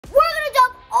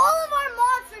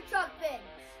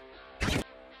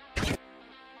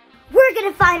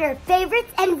gonna find our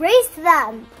favorites and race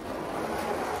them.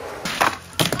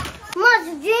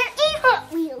 Monster Jam and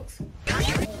Hot Wheels.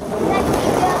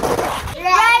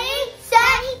 Ready,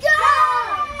 set, go!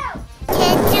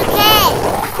 Kid to kid.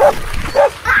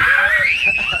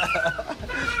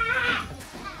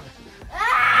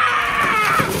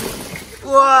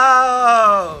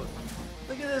 Whoa!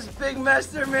 Look at this big mess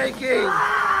they're making.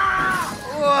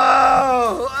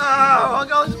 Whoa! Oh, look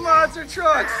at all those monster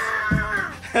trucks.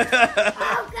 Oh,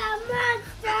 God,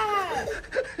 monster!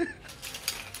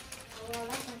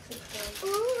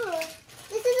 Ooh,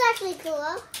 this is actually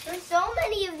cool. There's so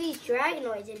many of these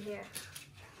dragonoids in here.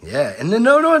 Yeah, and then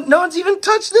no one's even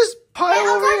touched this pile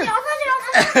over here.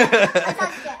 I'll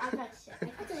touch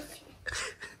it.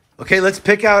 Okay, let's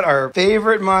pick out our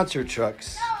favorite monster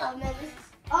trucks. Oh, man,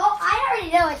 I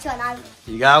already know which one.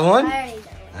 You got one? I already know.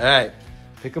 All right,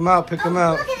 pick them out, pick them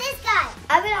out. Look at this guy.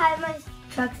 I'm gonna hide my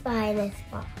trucks behind this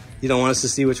spot. You don't want us to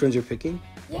see which ones you're picking?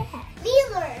 Yeah.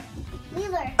 Wheeler.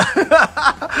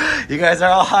 You guys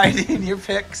are all hiding your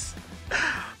picks.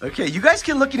 Okay, you guys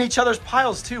can look in each other's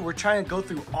piles too. We're trying to go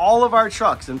through all of our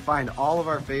trucks and find all of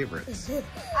our favorites. I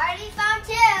already found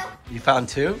two. You found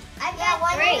two? I got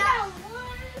one.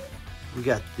 We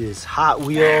got this Hot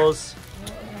Wheels.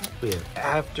 We have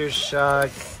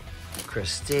Aftershock,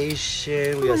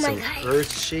 Crustacean. We got some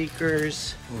Earth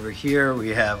Shakers. Over here we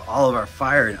have all of our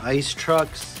fire and ice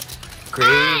trucks,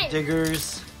 grave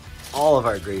diggers, all of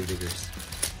our grave diggers.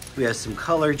 We have some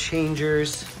color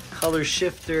changers, color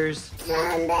shifters.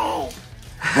 So much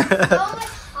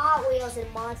Hot Wheels and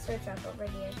monster truck over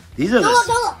here.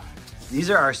 These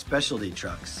are our specialty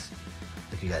trucks.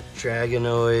 Like we got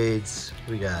Dragonoids,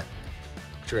 we got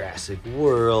Jurassic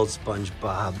World,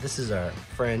 SpongeBob. This is our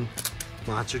friend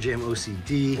Monster Jam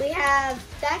OCD. We have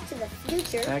Back to the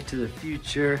Future. Back to the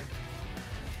Future.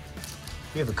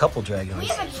 We have a couple Dragonoids. We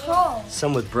have a troll.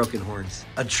 Some with broken horns.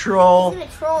 A troll. There's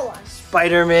a troll on.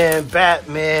 Spider-Man,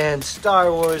 Batman,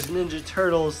 Star Wars, Ninja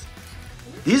Turtles.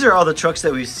 These are all the trucks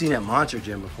that we've seen at Monster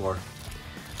Jam before.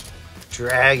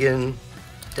 Dragon,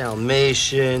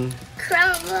 Dalmatian.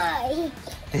 Crown Boy.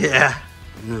 Yeah.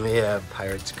 And then we have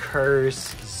Pirate's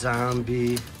Curse,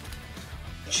 Zombie,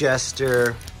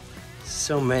 Jester.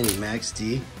 So many, Max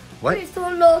D. What? Please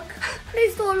don't look.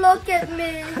 Please don't look at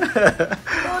me.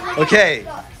 Okay,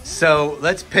 so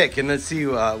let's pick and let's see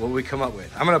what we come up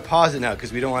with. I'm gonna pause it now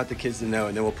because we don't want the kids to know,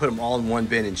 and then we'll put them all in one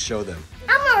bin and show them.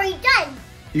 I'm already done.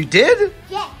 You did?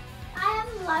 Yeah. I have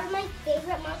a lot of my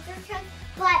favorite monster trucks,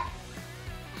 but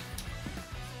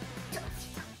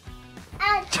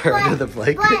Turn to the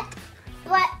blanket.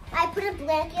 But I put a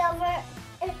blanket over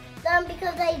them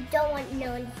because I don't want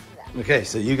no one to see them. Okay,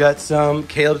 so you got some.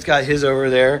 Caleb's got his over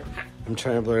there. I'm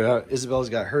trying to blur it out. Isabel's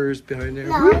got hers behind there.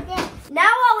 No, I didn't. Now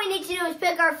all we need to do is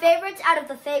pick our favorites out of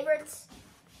the favorites.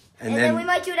 And then we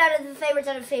might do it out of the favorites,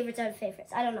 out of favorites, out of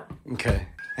favorites. I don't know. Okay.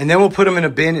 And then we'll put them in a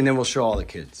bin and then we'll show all the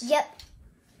kids. Yep.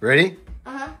 Ready?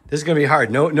 Uh-huh. This is going to be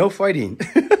hard. No fighting.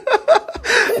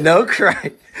 No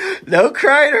crying. No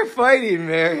crying or fighting,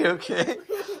 Mary, okay?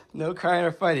 No crying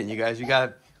or fighting, you guys. We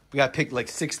got to pick like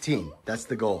 16. That's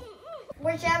the goal.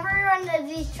 Whichever one of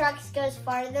these trucks goes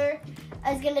farther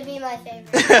is going to be my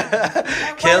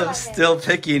favorite. Caleb's still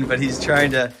picking, but he's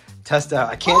trying to test out.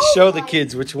 I can't show the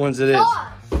kids which ones it is.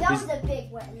 That was a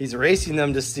big one. He's racing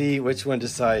them to see which one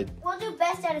decide. We'll do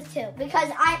best out of two because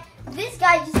this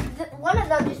guy one of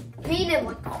them just beat him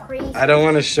like crazy. I don't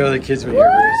want to show the kids what you're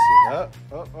racing. Okay.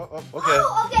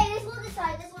 Oh, okay. This will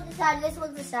decide. This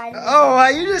will decide. Oh,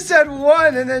 you just said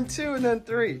 1 and then 2 and then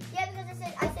 3. Yeah, because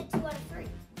I said 2 out of 3.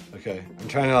 Okay, I'm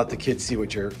trying to let the kids see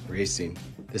what you're racing.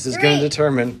 This is going to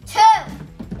determine 2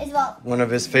 is one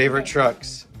of his favorite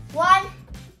trucks. 1,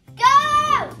 go!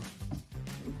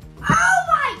 Oh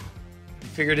my! You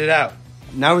figured it out.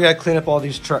 Now we got to clean up all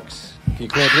these trucks. Can you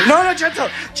clean up? No, gentle.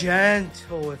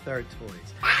 Gentle with our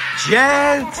toys.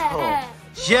 Gentle.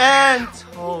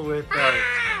 Gentle with our toys.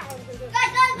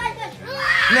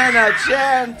 No,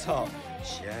 gentle.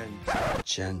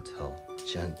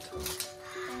 Gentle.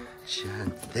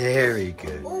 Very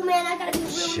good. Oh man, I gotta be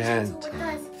really gentle with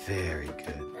us. Very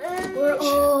good. We're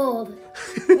old.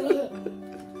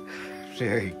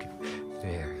 Very good.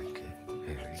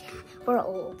 We're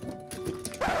old.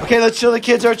 Okay, let's show the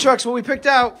kids our trucks, what we picked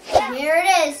out. Here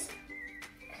it is.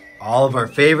 All of our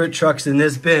favorite trucks in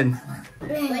this bin.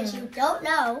 But you don't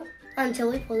know until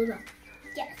we pull them up.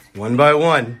 Yes. One by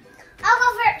one. I'll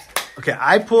go first. Okay,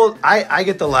 I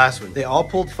get the last one. They all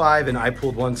pulled 5 and I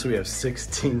pulled 1, so we have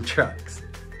 16 trucks.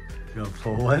 You gonna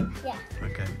pull 1? Yeah.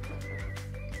 Okay.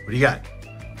 What do you got?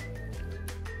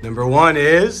 Number 1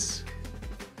 is...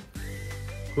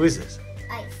 Who is this?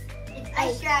 Ice. It's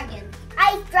Ice Dragon.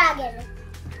 Ice Dragon.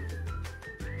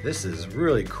 This is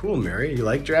really cool, Mary. You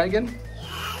like dragon?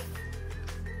 Yes.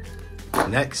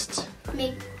 Next.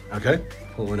 Me. Okay,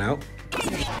 pull one out.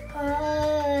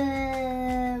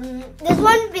 This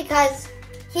one because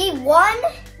he won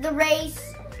the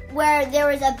race where there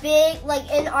was a big, like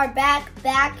in our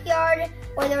backyard,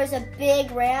 where there was a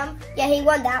big ram. Yeah, he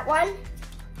won that one.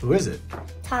 Who is it?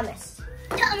 Thomas.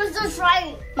 Thomas was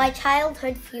right. My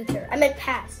childhood future. I meant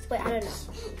past. Wait, I don't know.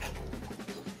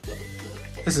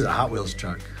 This is a Hot Wheels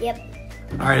truck. Yep.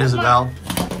 All right, Isabel.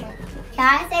 Can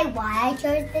I say why I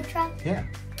chose the truck? Yeah.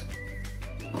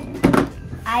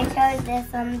 I chose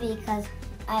this one because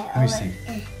Let me see.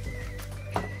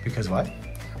 Because what?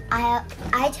 I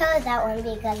chose that one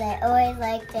because I always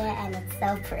liked it and it's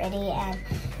so pretty and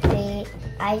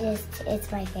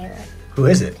it's my favorite. Who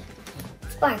is it?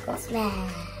 Sparkle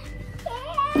Smash.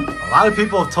 A lot of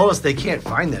people have told us they can't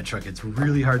find that truck. It's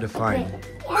really hard to find. Me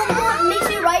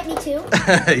too, right? Me too.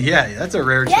 Yeah, that's a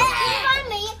rare truck. Can you find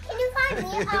me? Can you find me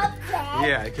out there?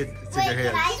 Yeah, it's in your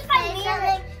hands. Can I find me?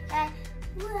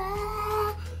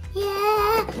 Yeah.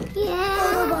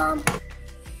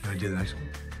 You want to do the next one?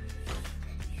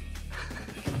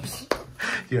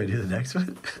 You want to do the next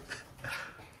one?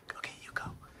 Okay, you go.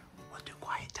 We'll do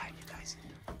quiet time, you guys.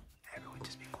 Everyone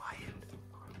just be quiet.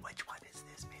 Which one is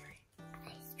this, Mary?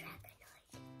 Ice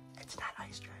Dragonoid. It's not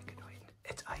Ice Dragonoid.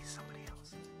 It's Ice somebody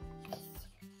else.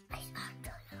 Ice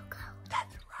Octo logo.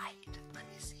 That's right. Let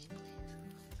me see, please.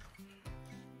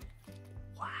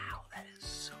 Wow, that is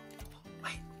so cool.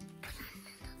 Wait.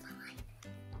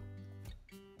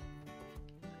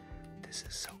 This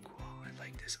is so cool. I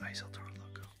like this Ice Ultra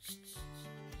logo.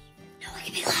 No, we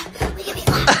can be loud. We can be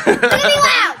loud. We can be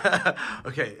loud.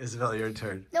 Okay, Isabel, your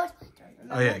turn. No, it's my turn.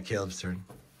 Oh yeah, Caleb's turn.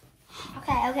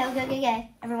 Okay.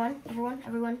 Everyone.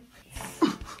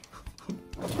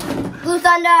 Blue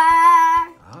Thunder.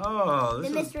 Oh, The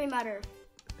mystery mutter.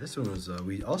 This one was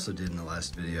we also did in the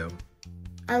last video.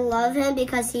 I love him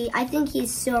because I think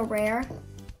he's so rare.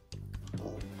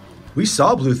 We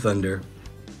saw Blue Thunder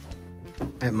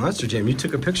at Monster Jam. You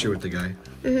took a picture with the guy.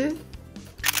 Mhm.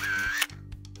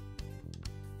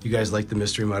 You guys like the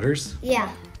mystery mutters?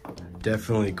 Yeah.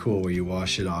 Definitely cool where you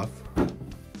wash it off.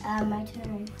 My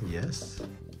turn. Yes.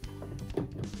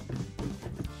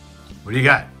 What do you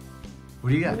got?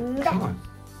 What do you got? Come on.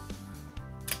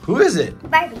 Who is it?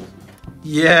 Barbie.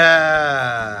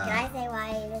 Yeah. Can I say why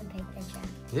I even picked this truck?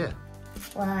 Yeah.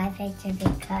 Well, I picked her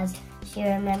because she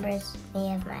remembers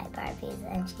me of my Barbies,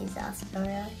 and she's also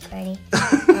really pretty.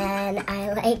 And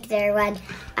I liked her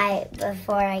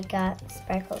before I got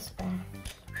Sparkle Splash.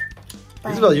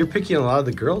 Isabel, you're picking a lot of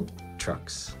the girl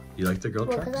trucks. You like the girl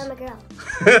trucks? Because I'm a girl.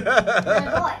 I'm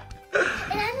a boy.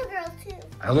 And I'm a girl too.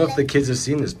 I don't know if the kids have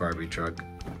seen this Barbie truck.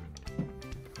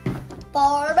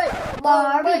 Barbie.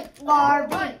 All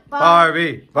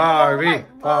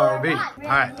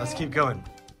right, let's keep going.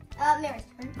 Mary's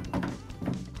turn.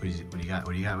 What do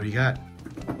you got?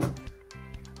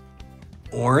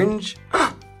 Orange?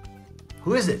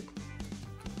 Who is it?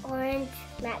 Orange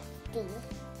Max D.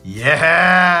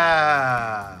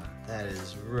 Yeah! That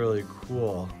is really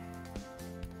cool.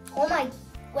 Oh my,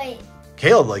 wait.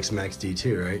 Caleb likes Max D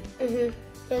too, right? Mm-hmm.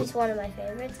 He's one of my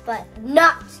favorites, but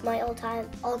not my ultimate,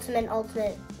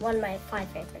 one of my 5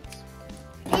 favorites.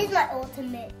 He's my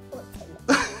ultimate.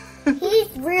 He's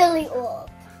really old.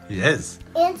 He is.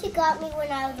 Auntie got me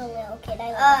when I was a little kid.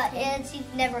 Auntie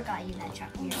never got you that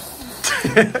chocolate.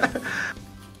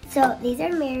 So these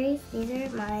are Mary's, these are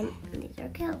mine, and these are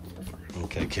Caleb's before.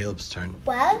 Okay, Caleb's turn.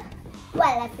 Well,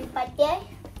 everybody,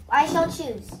 I shall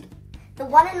choose the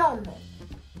one and only.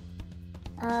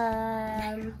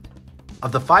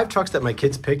 Of the 5 trucks that my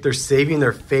kids picked, they're saving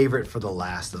their favorite for the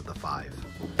last of the 5.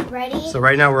 Ready? So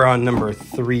right now we're on number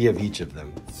 3 of each of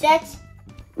them. Set.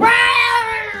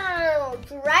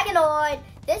 Dragonoid.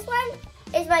 This one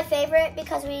is my favorite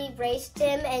because we raced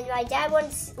him, and my dad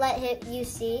once let you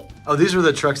see. Oh, these were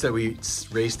the trucks that we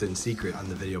raced in secret on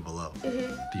the video below.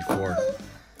 Before.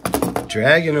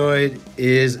 Dragonoid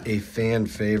is a fan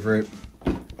favorite.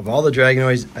 Of all the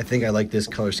Dragonoids, I think I like this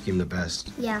color scheme the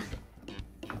best. Yeah.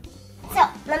 So,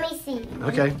 let me see.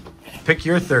 Okay. Pick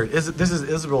your third. This is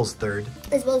Isabel's third.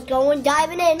 Isabel's going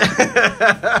diving in.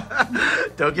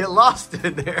 Don't get lost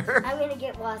in there. I'm going to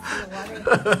get lost in the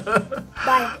water.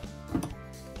 Bye.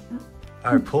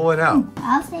 All right, pull it out.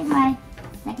 I'll say my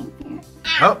second favorite.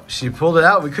 Oh, she pulled it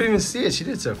out. We couldn't even see it. She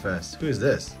did so fast. Who is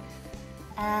this?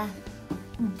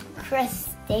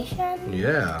 Crustacean?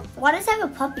 Yeah. Why does it have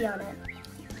a puppy on it?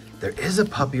 There is a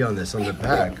puppy on this on the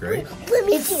back, right?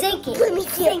 It's sinking.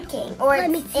 Or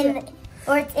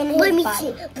it's in his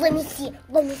body. Let me see.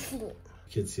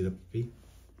 Kids see the puppy?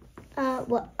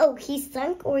 Well, oh, he's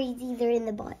sunk or he's either in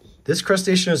the body. This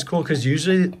crustacean is cool because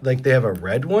usually, like, they have a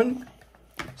red one.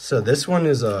 So this one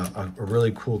is a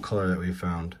really cool color that we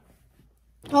found.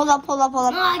 Hold up.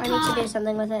 Oh I need to do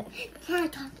something with it.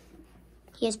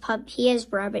 He has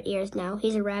rabbit ears now.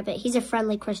 He's a rabbit. He's a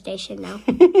friendly crustacean now.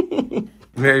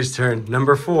 Mary's turn.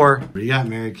 Number 4. What do you got,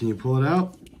 Mary? Can you pull it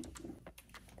out?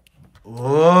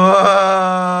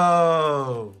 Whoa!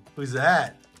 Who's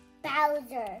that?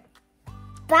 Bowser.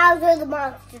 Bowser the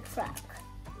monster truck.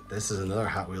 This is another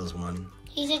Hot Wheels one.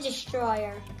 He's a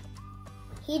destroyer.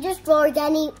 He destroyed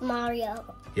any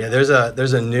Mario. Yeah, there's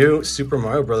a new Super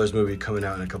Mario Brothers movie coming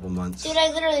out in a couple months. Dude,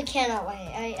 I literally cannot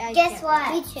wait. I Guess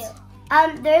what? Me too.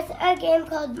 There's a game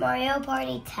called Mario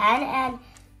Party 10, and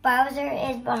Bowser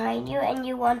is behind you, and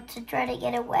you want to try to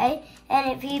get away. And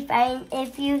if he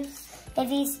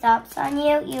stops on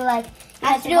you, you like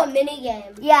have to do a mini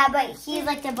game. Yeah, but he's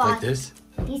like the boss. Like this?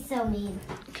 He's so mean.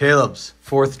 Caleb's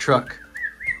 4th truck.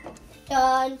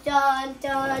 Dun dun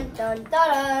dun dun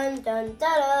dun dun dun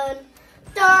dun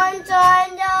dun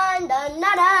dun dun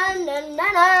dun dun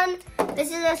dun. This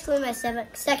is actually my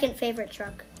second favorite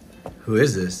truck. Who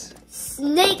is this?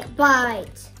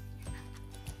 Snakebite.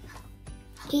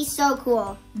 He's so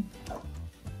cool.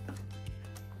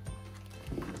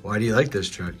 Why do you like this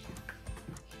truck?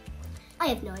 I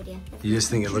have no idea. You just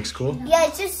think it looks cool? Yeah,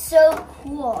 it's just so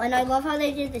cool, and I love how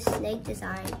they did the snake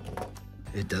design.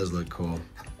 It does look cool.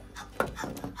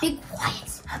 Be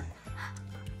quiet.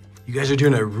 You guys are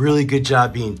doing a really good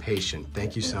job being patient.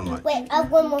 Thank you so much. Wait, I have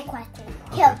one more question.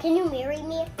 Caleb, can you marry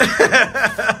me?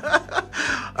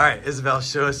 All right, Isabel,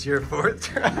 show us your 4th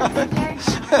truck.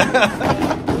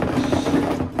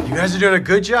 You guys are doing a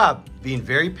good job being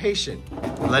very patient,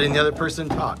 letting the other person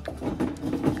talk.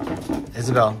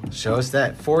 Isabel, show us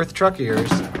that 4th truck of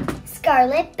yours.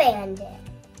 Scarlet Bandit.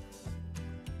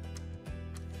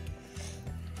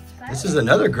 This is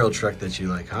another girl truck that you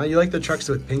like, huh? You like the trucks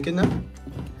with pink in them?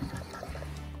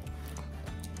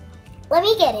 Let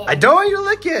me get it. I don't want you to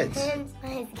lick it.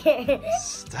 I'm scared.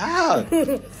 Stop.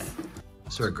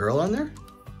 Is there a girl on there?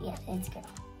 Yeah, it's a girl.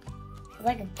 It's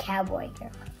like a cowboy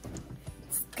girl.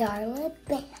 Scarlet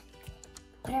Bandit.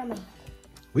 Put it on my hand.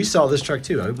 We saw this truck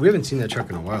too. We haven't seen that truck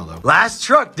in a while though. Last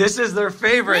truck. This is their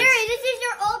favorite. Mary, this is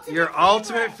your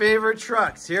ultimate favorite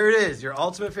trucks. Here it is. Your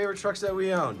ultimate favorite trucks that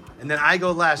we own. And then I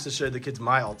go last to show the kids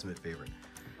my ultimate favorite.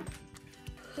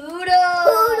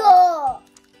 Poodle.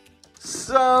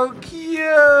 So cute.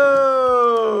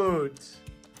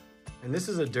 And this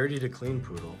is a dirty to clean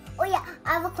poodle. Oh yeah,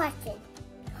 I have a question.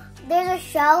 There's a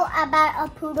show about a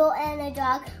poodle and a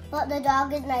dog, but the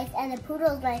dog is nice and the poodle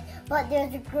is nice, but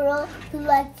there's a girl who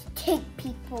likes to take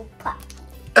people's puppies.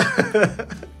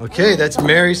 Okay, that's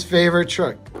Mary's favorite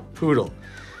truck, poodle.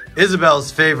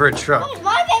 Isabel's favorite truck. It's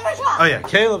my favorite truck. Oh yeah,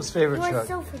 Caleb's favorite You are truck.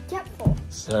 so forgetful.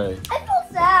 Sorry. I feel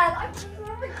sad. I'm so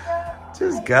forgetful.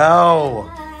 Just go.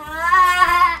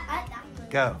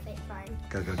 Go. Okay, fine.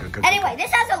 Go, go, go, go. Anyway,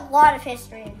 this has a lot of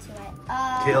history into it.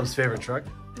 Caleb's favorite truck?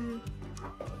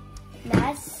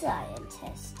 Mad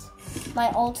scientist.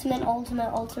 My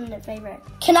ultimate favorite.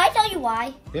 Can I tell you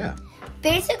why? Yeah.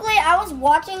 Basically, I was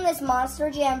watching this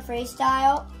Monster Jam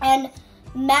freestyle, and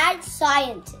Mad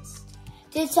Scientist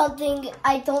did something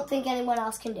I don't think anyone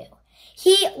else can do.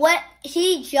 He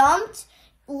jumped,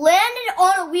 landed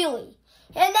on a wheelie,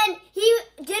 and then he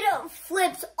did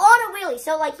flips on a wheelie.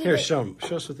 So like Here, show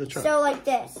us with the truck. So like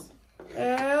this,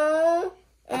 and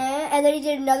then he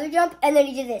did another jump, and then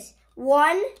he did this.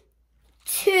 1,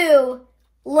 2,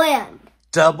 land.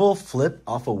 Double flip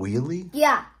off a wheelie?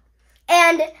 Yeah.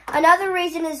 And another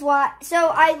reason is why,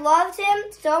 so I loved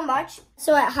him so much.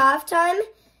 So at halftime,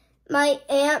 my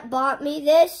aunt bought me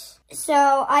this.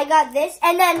 So I got this,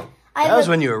 and then That was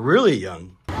when you were really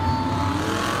young.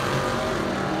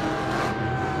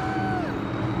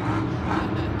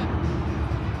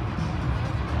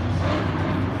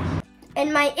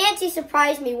 And my auntie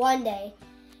surprised me one day.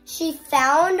 She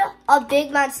found a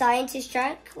big Mad Scientist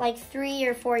truck like 3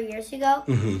 or 4 years ago.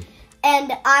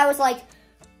 And I was like,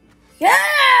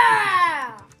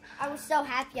 yeah! I was so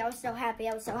happy. It was the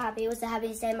happiest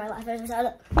day of my life.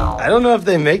 I don't know if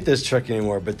they make this truck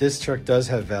anymore, but this truck does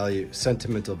have value,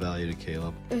 sentimental value to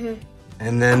Caleb.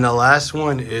 And then the last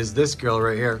one is this girl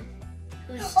right here.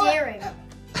 Who's staring?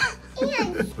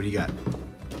 What do you got?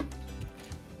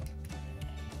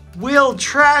 We'll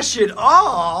trash it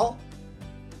all.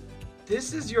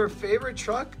 This is your favorite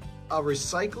truck? A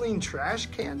recycling trash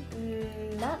can?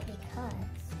 Not because.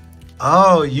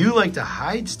 Oh, you like to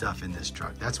hide stuff in this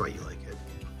truck. That's why you like it.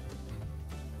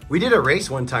 We did a race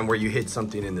one time where you hid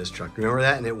something in this truck. Remember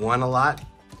that? And it won a lot?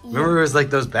 Remember it was like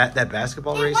that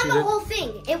basketball race It you won the did? whole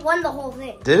thing. It won the whole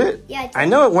thing. Did it? Yeah, it did. I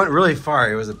know it went really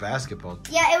far. It was a basketball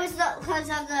Yeah, it was because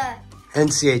of the...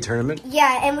 NCAA tournament.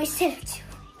 Yeah, and we stayed up too.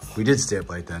 We did stay up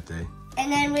late that day.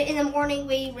 And then in the morning,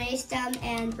 we raced them,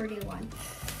 and Purdue won.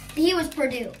 He was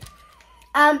Purdue.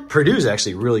 Purdue's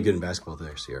actually really good in basketball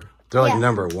this year. They're like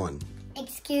number 1.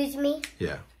 Excuse me.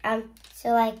 Yeah. So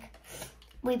like,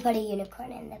 we put a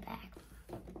unicorn in the back.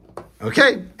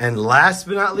 Okay, and last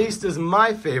but not least is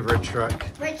my favorite truck.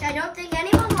 Which I don't think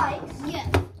anyone likes. Yeah.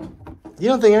 You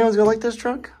don't think anyone's gonna like this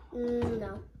truck?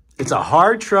 No. It's a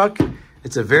hard truck.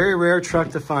 It's a very rare truck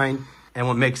to find. And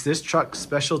what makes this truck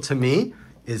special to me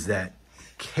is that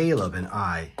Caleb and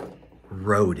I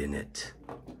rode in it.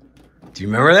 Do you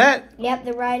remember that? Yep,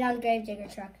 the ride on Gravedigger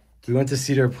truck. We went to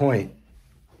Cedar Point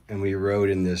and we rode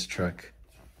in this truck.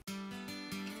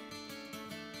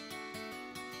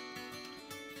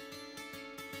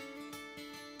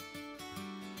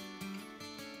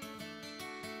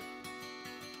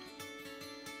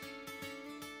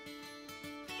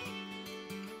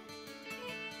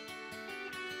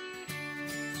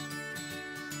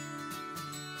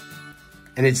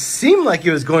 And it seemed like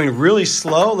it was going really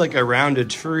slow, like around a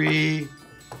tree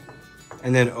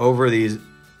and then over these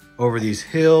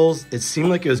hills. It seemed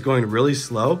like it was going really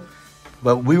slow,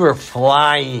 but we were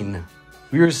flying.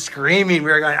 We were screaming.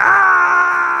 We were going,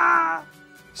 ah!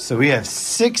 So we have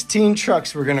 16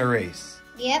 trucks we're gonna race.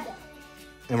 Yep.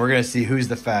 And we're gonna see who's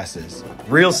the fastest.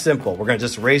 Real simple. We're gonna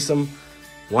just race them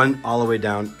one all the way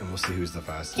down and we'll see who's the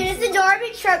fastest. If the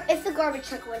garbage truck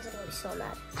wins, I'm gonna be so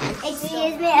mad.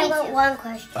 Excuse me, I got one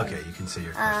question. Okay, you can say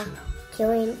your question now. Can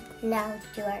we now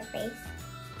do our race?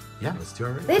 Yeah, let's do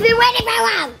our race. We've been waiting for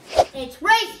long. It's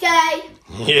race day.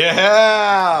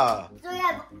 Yeah! So we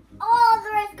have all the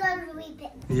race cars we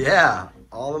picked. Yeah,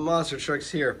 all the monster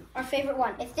trucks here. Our favorite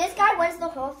one. If this guy wins the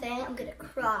whole thing, I'm gonna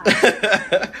cry.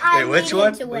 Wait, which need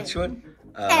one? him to win. Which one?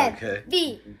 Okay.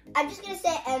 I'm just gonna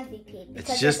say MVP because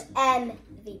It's just- it's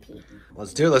MVP.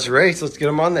 Let's do it. Let's race. Let's get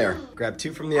them on there. Grab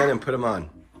 2 from the end and put them on.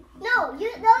 No, those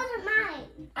are mine.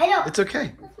 I know. It's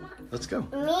okay. Let's go. Me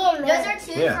and Those are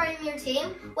two Yeah. from your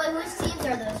team. Wait, whose teams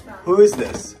are those from? Who is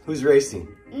this? Who's racing?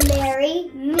 Mary,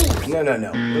 me. No. What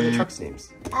are the trucks' names?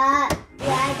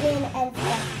 Dragon and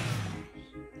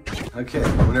Okay,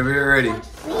 whenever you're ready. Oh,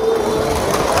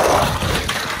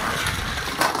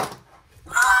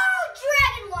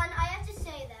 Dragon won. I have to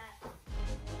say that.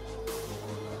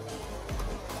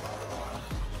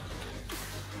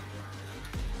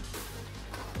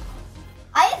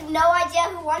 I have no idea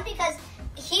who won because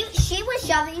she was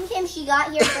shoving him. She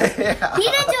got here first. Yeah. He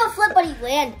didn't do a flip, but he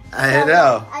landed. I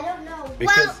know. I don't know.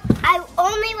 Because I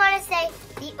only want to say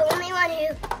the only one who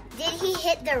did he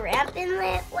hit the ramp and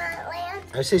land?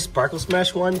 I say Sparkle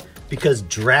Smash won because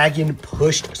Dragon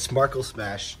pushed Sparkle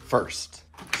Smash first.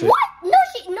 So- What?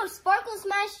 No, Sparkle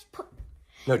Smash.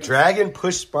 No, Dragon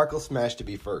pushed Sparkle Smash to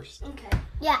be first. Okay.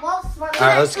 Yeah. Well, Sparkle All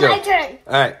right, let's go. My turn.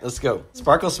 All right, let's go.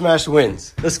 Sparkle Smash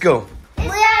wins. Let's go. We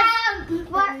have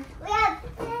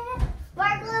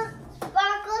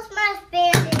Sparkle Smash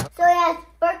Bandit. So we have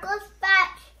Sparkle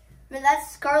Smash, No,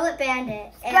 that's Scarlet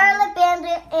Bandit. and Scarlet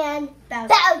Bandit, and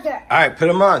Bowser. All right, put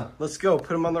them on. Let's go. Put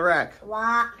them on the rack.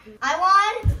 Wow. I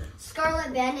want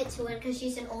Scarlet Bandit to win because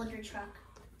she's an older truck.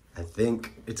 I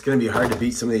think it's going to be hard to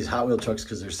beat some of these Hot Wheel trucks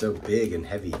because they're so big and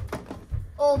heavy.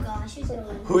 Oh gosh, who's gonna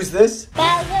win? Who's this?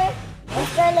 Bowser and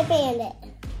Scarlet Bandit.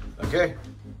 Okay,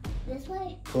 This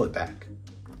way. pull it back.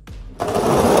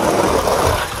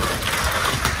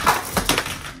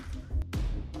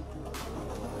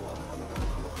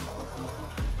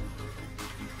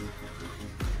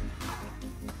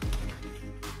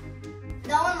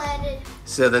 No one landed.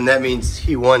 So then that means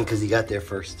he won because he got there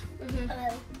first.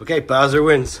 Okay, Bowser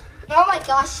wins. Oh my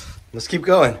gosh. Let's keep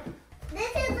going. This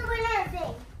is the winner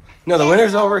thing. No, the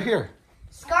winner's over here.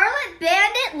 Scarlet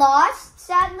Bandit lost,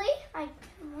 sadly. I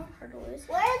want her to lose.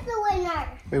 Where's the winner?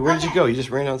 Wait, where did you go? You just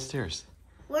ran downstairs.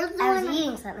 Where's the winner? I was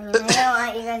eating something. And I don't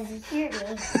want you guys to hear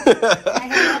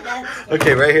me.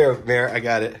 Okay, right here, Mare. I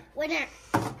got it. Winner.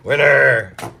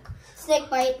 Winner.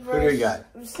 Snakebite Who do versus we got?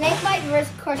 Snakebite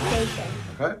versus Crustacean.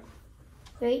 Okay.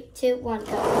 3, 2, 1,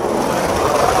 go.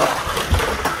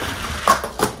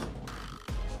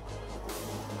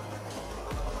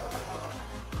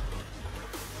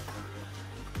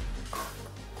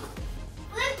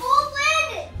 They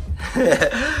both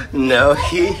landed. No,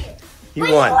 he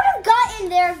Wait, won. you would have gotten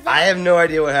there. I have no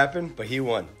idea what happened, but he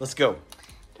won. Let's go.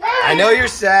 I know you're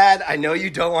sad. I know you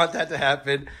don't want that to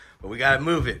happen, but we gotta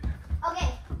move it. Okay.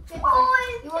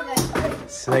 You were good.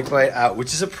 Snakebite out, which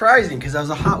is surprising because that was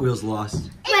a Hot Wheels lost.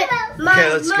 Okay,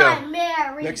 let's go.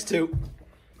 Mary. Next two.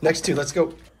 Let's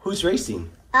go. Who's racing?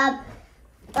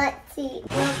 Let's see.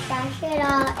 We'll trash it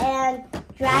all and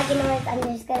Dragonoid. I'm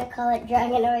just gonna call it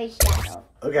Dragonoid Shadow.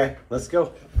 Okay, let's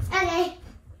go. Okay.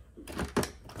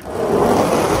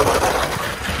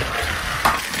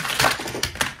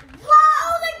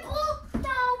 Whoa, they blew.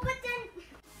 No, but then.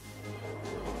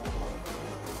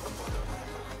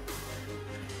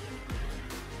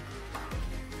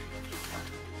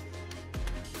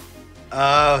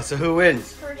 Oh, so who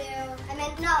wins? Purdue. I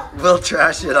meant no. We'll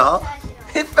trash it all.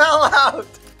 It fell out.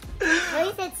 At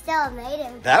least it still made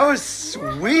him. That was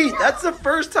sweet. That's the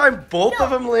first time both of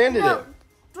them landed it.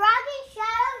 Dragon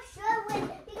Shadow should win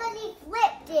because he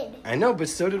flipped it. I know, but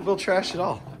so did Will Trash It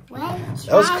All. That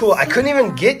That was cool. I couldn't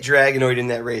even get Dragonoid in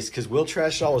that race because Will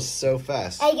Trash It All was so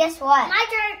fast. Hey, guess what? My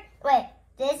turn. Wait,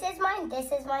 this is mine,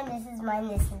 this is mine, this is mine,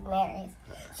 this is Mary's.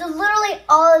 So literally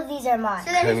all of these are mine.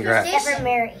 So then who's Congrats. Except for crustacean?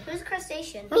 Mary. Who's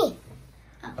crustacean? Me.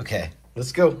 Okay,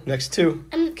 let's go. Next two.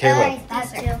 Mary's Caleb.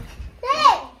 faster. Two.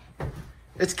 Hey!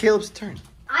 It's Caleb's turn.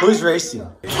 Who's racing?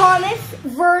 Thomas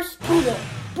versus Poodle.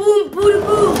 Boom, boom,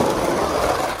 boom.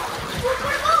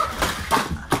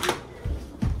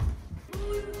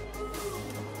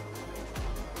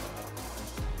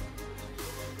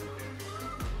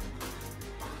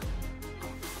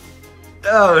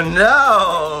 Oh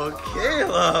no,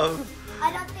 Caleb.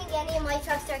 I don't think any of my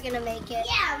trucks are gonna make it.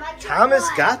 Yeah, my turn. Thomas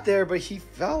got there, but he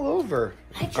fell over.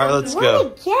 All right, let's What go.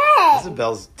 did I get?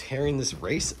 Isabel's tearing this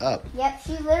race up. Yep,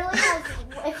 she literally has.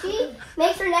 If she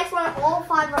makes her next one, all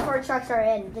 5 of her trucks are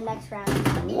in the next round.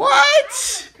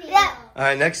 What? Yeah. All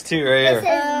right, next two right This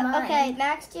here. is mine. Okay,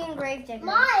 Max T and Gravedigger.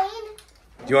 Mine?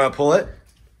 Do you want to pull it?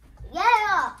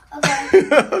 Yeah. Okay.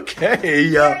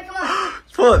 Okay. Mary, come on.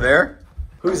 Pull it there.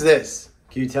 Who's this?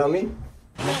 Can you tell me?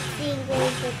 Maxine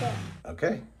Gravedigger.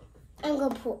 Okay. I'm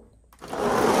gonna pull.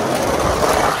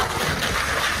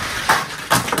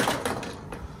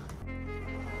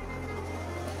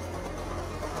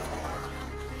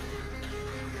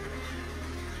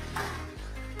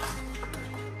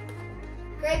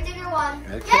 Gravedigger won.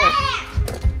 Okay.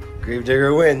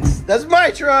 Gravedigger wins. That's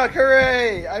my truck.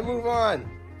 Hooray! I move on.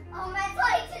 Oh, Max,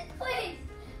 like, please,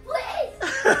 please.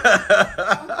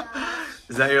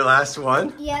 Is that your last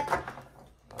one? Yep.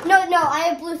 No, I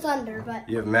have Blue Thunder, but.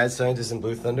 You have Mad Scientist and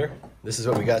Blue Thunder? This is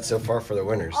what we got so far for the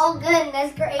winners. Oh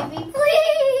goodness, gravy,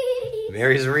 please.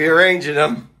 Mary's rearranging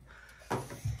them.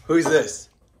 Who's this?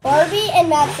 Barbie and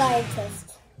Mad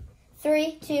Scientist.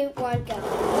 3, 2, 1, go.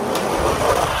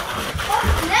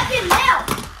 Oh, neck and nail.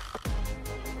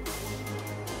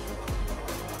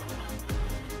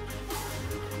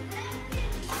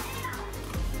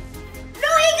 No,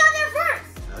 he got there first.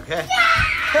 Okay.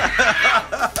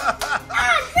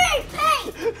 Ah, great,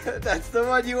 hey. That's the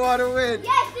one you want to win.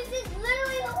 Yes, this is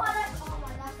literally the one. Oh my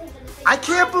gosh, I'm gonna say. I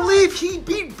can't believe he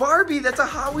beat Barbie. That's a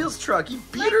Hot Wheels truck. He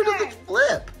beat her to the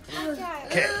flip.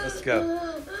 Okay, let's go.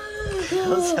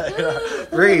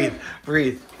 Breathe,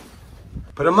 breathe.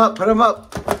 Put him up, put him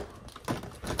up.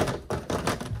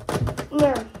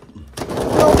 No.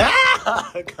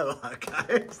 Ah! Come on,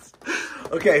 guys.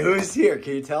 Okay, who's here?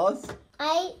 Can you tell us?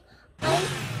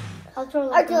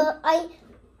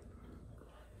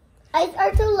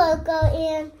 Arthur Loco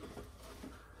and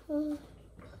Blue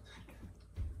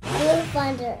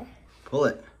Thunder. Pull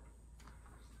it.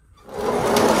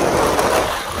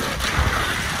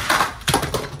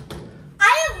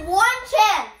 I have 1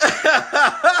 chance.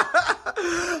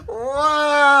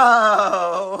 Wow.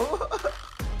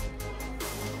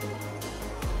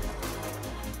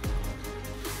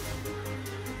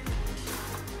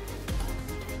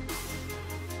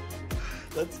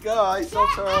 Let's go. I saw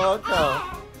Toro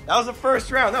Loco. That was the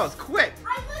first round. That was quick.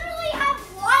 I literally have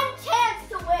 1 chance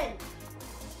to win.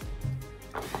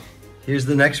 Here's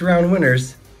the next round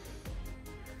winners.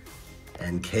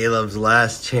 And Caleb's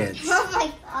last chance. Oh my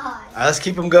god. All right, let's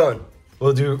keep them going.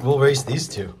 We'll race these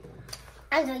two.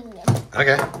 I'm doing it.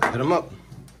 Okay, put them up.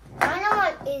 I don't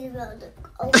want Isabel to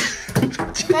go.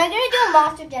 I'm gonna do a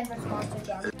Monster Jam versus Monster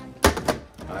Jam.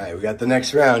 All right, we got the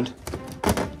next round.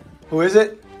 Who is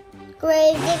it?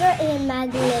 Gravedigger and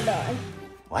Megalodon.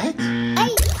 What?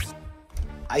 Ice.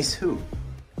 Ice who?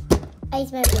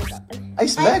 Ice Megalodon.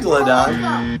 Ice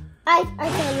Megalodon. Ice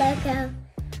Arthur Loco.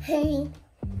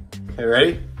 Okay,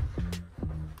 ready?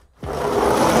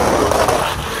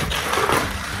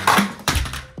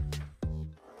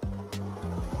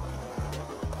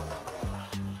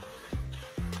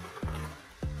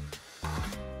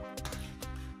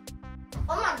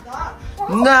 Oh my god.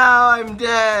 Now I'm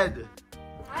dead.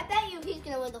 I bet you he's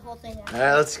gonna win the whole thing. All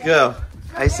right, let's go.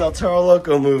 Ice El Toro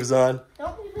Loco moves on.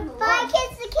 Don't even Bye,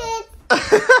 kids the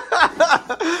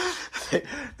kids.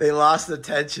 They lost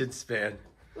attention span.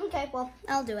 Okay, well,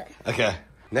 I'll do it. Okay,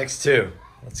 next two.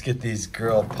 Let's get these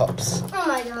girl pups. Oh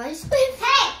my gosh.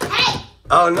 Hey!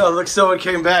 Oh no, look, someone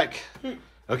came back.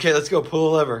 Okay, let's go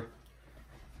pull a lever.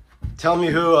 Tell me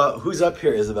who's up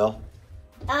here, Isabel.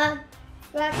 Sparkle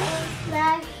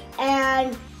Smash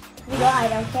and no, I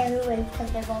don't care who wins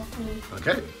because they're both me.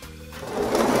 Okay.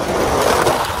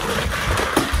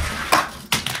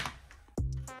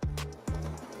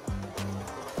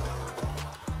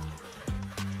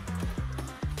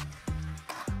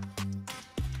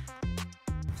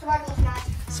 Sparkle Smash.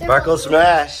 Sparkle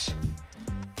Smash.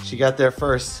 She got there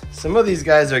first. Some of these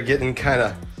guys are getting kind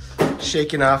of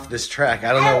shaken off this track.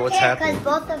 I don't know what's happening.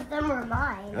 Because both of them were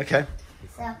mine. Okay.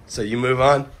 So you move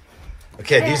on.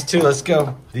 Okay, these two, let's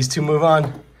go. These two move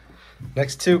on.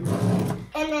 Next two.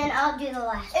 And then I'll do the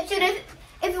last.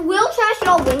 If Will Trash It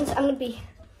All wins, I'm gonna be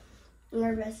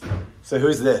nervous. So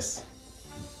who's this?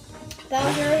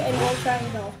 Bowser and Will Trash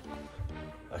It All.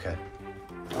 Okay.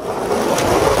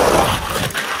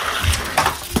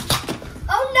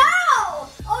 Oh no!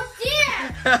 Oh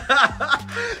dear!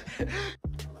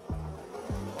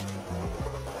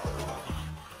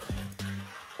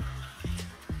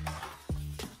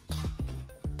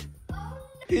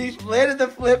 He landed the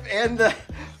flip and the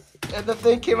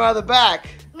thing came out of the back.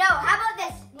 No, how about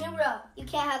this? New rule. You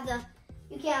can't have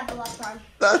the luck charm.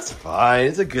 That's fine.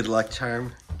 It's a good luck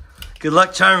charm. Good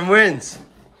luck charm wins.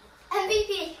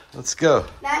 MVP. Let's go.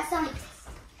 Mad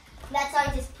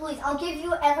scientist, please. I'll give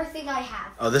you everything I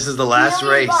have. Oh, this is the last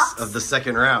race $1,000,000 of the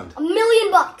second round. $1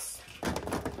 million.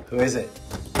 Who is it?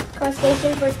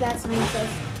 Crustacean versus mad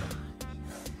scientist.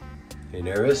 Are you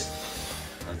nervous?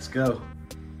 Let's go.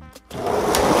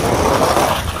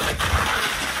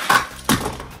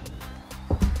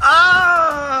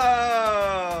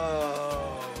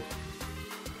 Oh!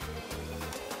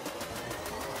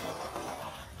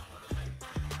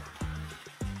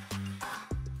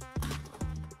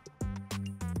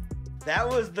 That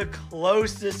was the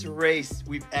closest race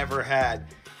we've ever had.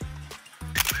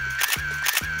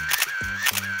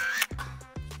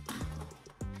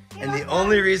 And the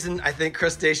only reason I think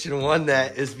Crustacean won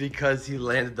that is because he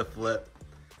landed the flip.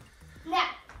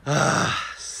 Now,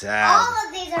 Sad. all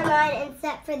of these are mine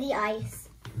except for the ice.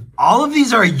 All of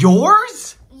these are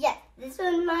yours? Yeah, this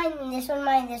one mine, and this one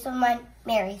mine, this one mine,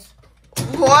 Mary's.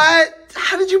 What?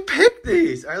 How did you pick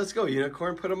these? All right, let's go.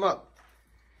 Unicorn, put them up.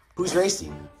 Who's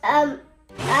racing?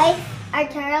 Ice,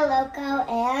 Arturo Loco,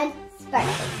 and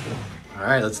Sparkle. All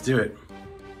right, let's do it.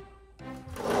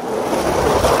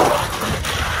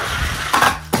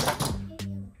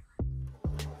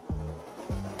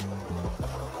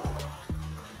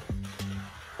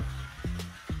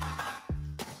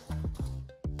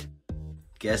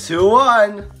 Guess who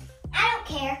won? I don't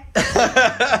care. You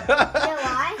know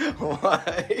why?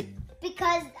 Why?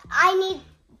 Because I need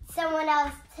someone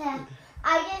else to.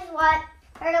 I just want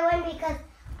her to win because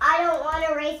I don't want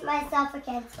to race myself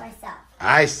against myself.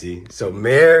 I see. So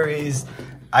Mary's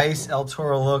Ice El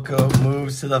Toro Loco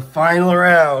moves to the final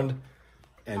round.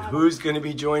 And who's going to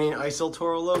be joining Ice El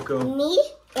Toro Loco? Me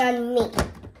and me.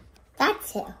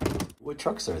 That's who. What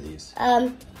trucks are these?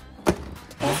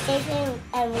 Station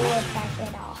and we will back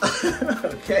it off.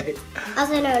 Okay.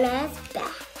 Also known as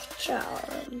back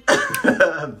charm.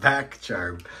 Back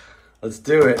charm. Let's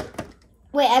do it.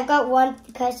 Wait, I've got one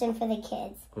question for the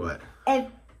kids. What? If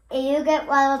you get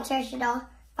Wild Church at all,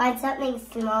 find something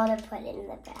small to put in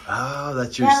the back. Oh,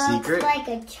 that's your That secret? looks like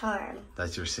a charm.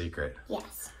 That's your secret.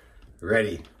 Yes.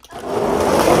 Ready.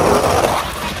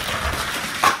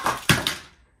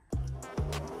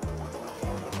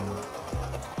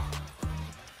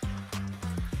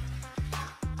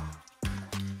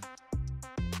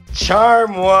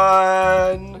 Charm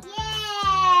one.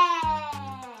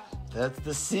 Yeah! That's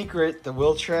the secret, the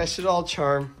Will Trash It All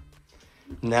charm.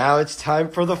 Now it's time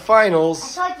for the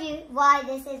finals. I told you why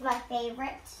this is my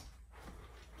favorite.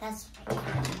 That's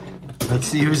Let's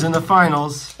see who's in the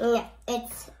finals. yeah.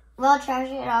 It's Will Trash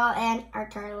It All and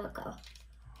Arturo Loco.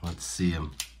 Let's see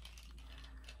him.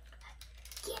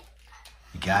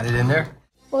 You got it in there?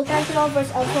 Will Trash It All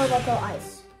versus Arturo Loco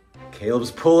Ice.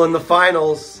 Caleb's pulling the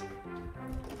finals.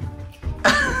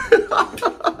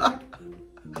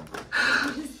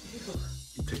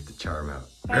 You took the charm out.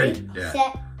 Ready, Yeah.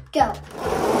 set, go.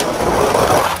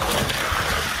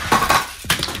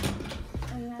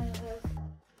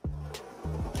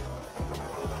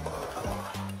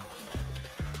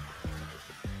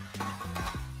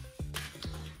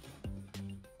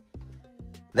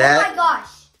 Oh my gosh.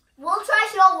 Will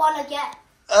Trash It All won again.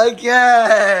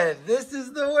 Again, this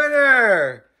is the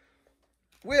winner.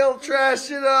 We'll trash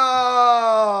it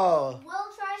all. Will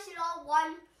Trash It All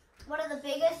won one of the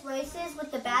biggest races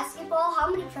with the basketball. How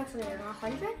many trucks were there?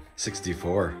 100?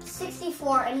 64.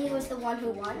 64, and he was the one who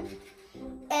won.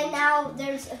 And now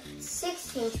there's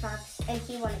 16 trucks, and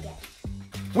he won again.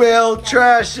 We'll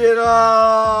trash it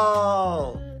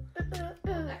all!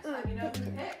 Next time you know who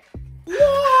to pick.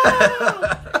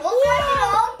 Yeah! We'll trash it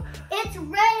all. It's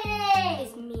raining!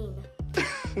 It's mean.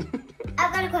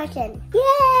 I've got a question.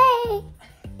 Yay!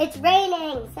 It's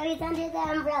raining, so he's under the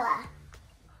umbrella.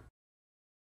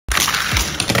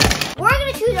 We're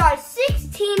gonna choose our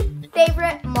 16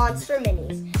 favorite monster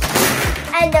minis.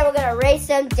 And then we're gonna race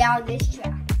them down this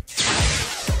track.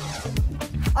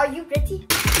 Are you ready?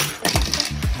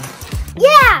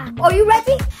 Yeah! Are you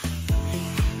ready?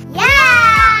 Yeah! I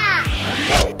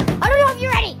don't know if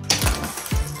you're ready.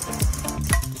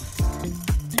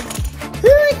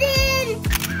 Who's in?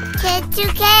 Kid to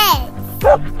kid.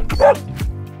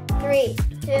 3,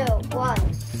 2, 1.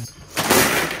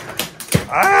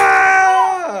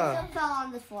 Ah! It fell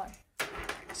on the floor.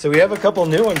 So we have a couple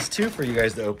new ones too for you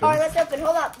guys to open. Alright, let's open.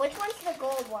 Hold up. Which one's the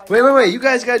gold one? Wait. You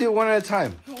guys gotta do it one at a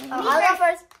time. I'll go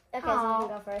first. Okay, so you can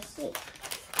go first.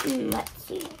 Let's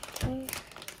see.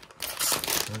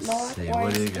 Let's see,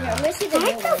 what do you I'm got? gonna see the new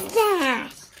Micro one.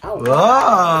 Smash.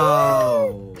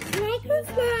 Whoa! Micro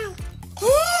Smash.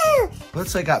 Ooh,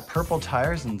 Looks like got purple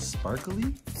tires and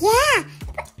sparkly. yeah.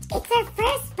 It's our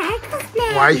first Sparkle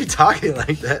Smash. Why are you talking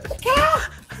like that?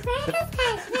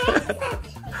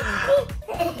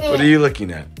 What are you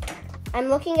looking at? I'm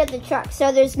looking at the truck.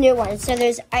 So there's new ones. So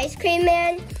there's Ice Cream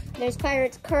Man. There's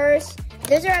Pirate's Curse.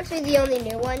 Those are actually the only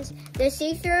new ones. The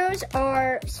see-throughs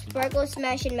are Sparkle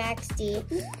Smash and Max D.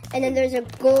 And then there's a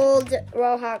gold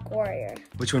Rohawk Warrior.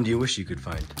 Which one do you wish you could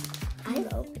find? I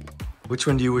don't know. Which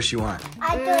one do you wish you want?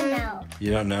 I don't know.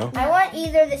 You don't know? I want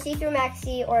either the see-through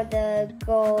Maxi or the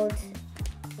gold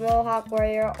Rohawk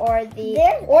Warrior or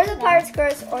the Pirate's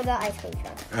Curse or the Ice Cream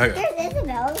Truck. Okay. There's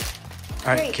Isabel. All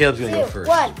right, Caleb's gonna go first.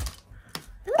 1.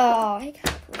 Oh, I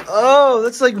got it. Oh,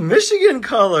 that's like Michigan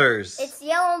colors. It's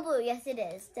yellow and blue. Yes, it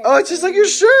is. Oh, it's just like your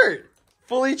shirt.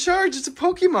 Fully charged. It's a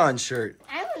Pokemon shirt.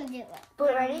 I want to do it. Blue,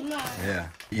 ready? Yeah.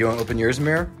 You want to open yours,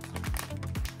 Mary?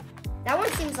 That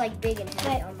one seems like big and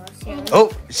heavy almost. Here.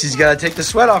 Oh, she's got to take the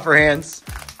sweat off her hands.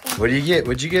 What do you get?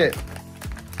 What'd you get?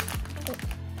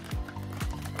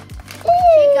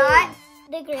 She got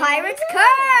The green. Pirate's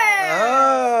Curse.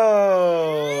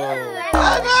 Oh.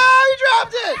 Oh, no, you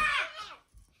dropped it.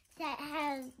 That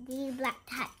has the black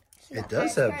tires. It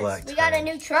does have black We got a tires.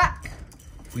 new truck.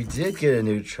 We did get a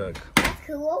new truck. That's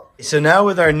cool. So now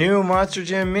with our new Monster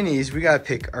Jam minis, we got to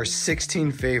pick our 16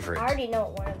 I favorites. already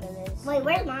know what one of them is. Wait,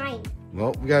 where's mine?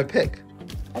 Well, we got to pick.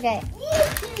 Okay.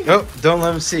 Oh, don't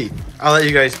let them see. I'll let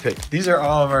you guys pick. These are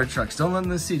all of our trucks. Don't let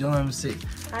them see. Don't let them see.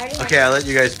 I already have- Okay, I'll let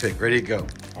you guys pick. Ready to go.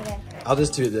 Okay. I'll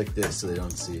just do it like this so they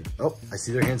don't see. Oh, I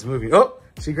see their hands moving. Oh,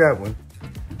 she grabbed one.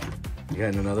 You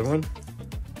got another one?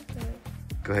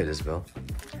 Go ahead, Isabel.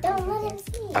 Don't let him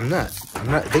see. I'm not.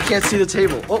 They can't see the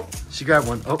table. Oh, she grabbed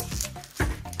one. Oh,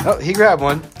 he grabbed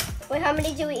one. Wait, how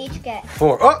many do we each get?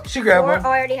 4. Oh, she grabbed 4? one. Oh,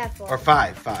 I already have 4. Or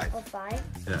 5. Oh, 5?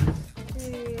 Yeah.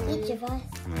 Each of us.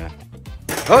 Yeah.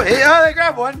 Oh, they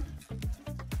grabbed one.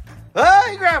 Oh,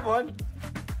 he grabbed one.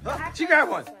 Oh, she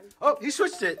grabbed one. Oh, he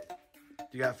switched it.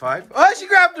 You got 5. Oh, she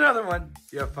grabbed another one.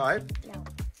 You have 5? No,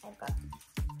 I've got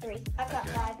 3. I've got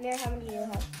 5. Mary, how many do you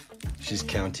have? She's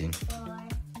counting. 4.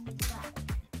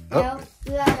 Oh, No,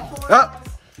 you have 4. Oh.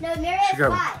 No, Mary has She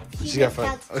got 5. She got 5.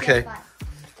 counts, she has Okay. 5.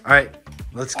 all right.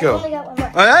 Let's I go. only got one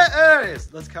more. Oh, there it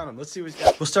is. Let's count them. Let's see what's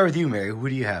got. We'll start with you, Mary. Who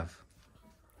do you have?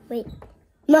 Wait.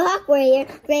 Mohawk Warrior,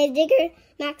 Grave Digger,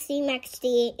 Maxi, Max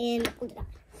D, and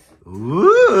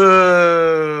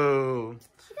Ooh.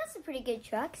 She got some pretty good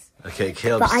trucks. Okay,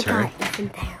 Caleb's turn. Ethan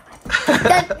Bear.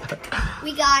 Then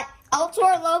we got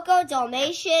Altor Loco,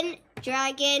 Dalmatian,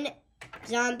 Dragon,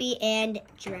 Zombie, and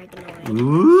Dragonoid.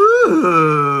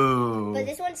 Ooh. But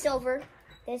this one's silver,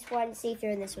 this one's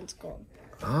see-through, and this one's gold.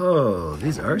 Oh,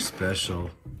 these are special.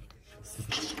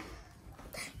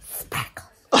 Sparkle.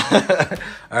 All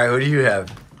right, what do you have?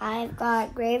 I've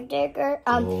got Gravedigger,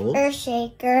 Gold.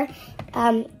 Earthshaker,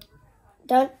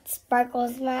 Don't Sparkle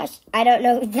Smash. I don't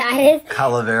know who that is.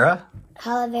 Calavera.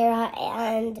 Calavera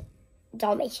and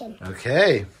Dalmatian.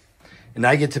 Okay. And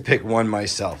I get to pick one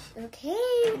myself. Okay,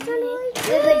 which one do I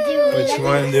choose? Which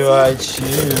one do I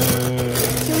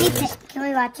choose? Can we pick? Can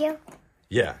we watch you?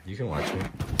 Yeah, you can watch me.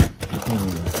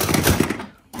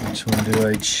 Which one do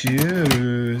I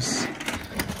choose?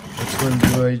 Which one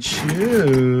do I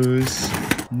choose?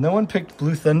 No one picked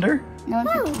Blue Thunder? No. All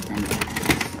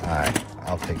right,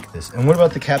 I'll pick this. And what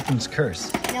about the Captain's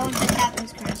Curse? No one's the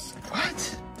Captain's Curse.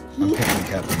 What? I'm picking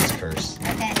Captain's Curse.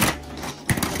 Okay.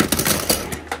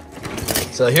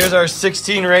 So here's our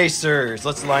 16 racers.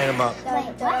 Let's line them up. Wait,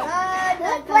 what?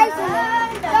 Don't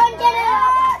get it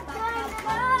up!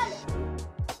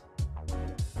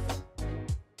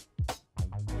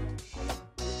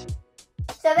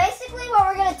 So basically what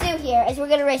we're going to do here is we're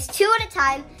going to race 2 at a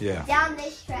time down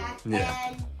this track. Yeah.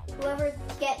 And whoever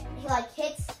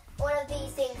hits one of these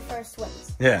things first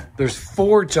wins. Yeah, there's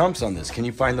 4 jumps on this. Can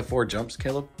you find the 4 jumps,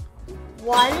 Caleb?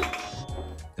 1.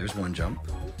 There's 1 jump.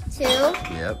 2.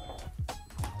 Yep.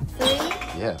 3.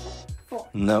 Yeah. 4.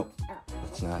 Nope. Oh.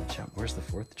 That's not a jump. Where's the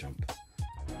 4th jump?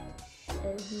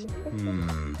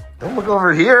 Don't look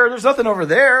over here. There's nothing over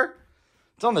there.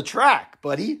 It's on the track,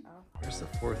 buddy. Where's the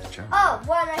 4th jump? Oh,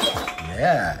 one right here.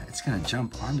 Yeah, it's gonna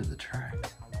jump onto the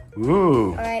track.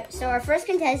 Ooh. All right, so our first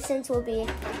contestants will be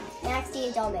Maxie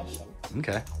and Dalmatian.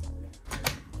 Okay.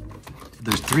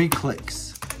 There's 3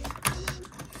 clicks.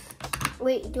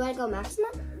 Wait, do I go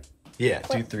maximum? Yeah,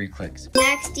 do 3 clicks.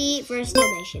 Maxie versus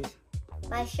Dalmatian.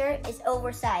 My shirt is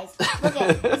oversized. Look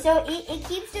at it. So it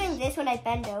keeps doing this when I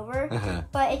bend over,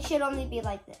 but it should only be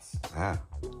like this. Ah,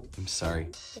 I'm sorry.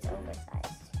 It's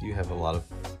oversized. You have a lot of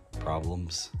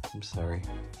problems. I'm sorry.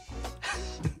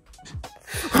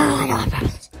 All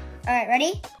right,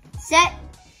 ready, set,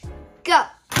 go.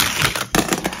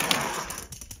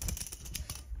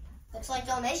 Looks like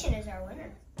Dalmatian is our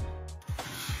winner.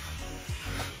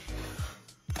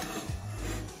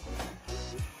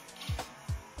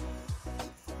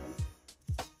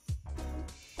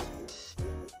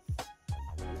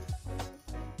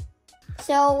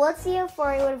 So let's see how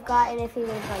far he would have gotten if he would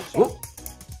have gone straight.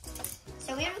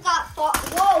 So we would have got far.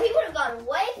 Whoa, he would have gone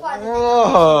way farther.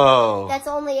 Whoa. That's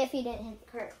only if he didn't hit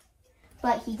the curve.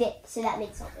 But he did, so that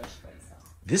makes Dalmatian win.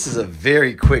 This is a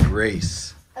very quick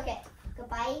race. Okay,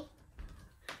 goodbye.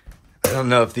 I don't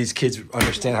know if these kids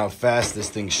understand how fast this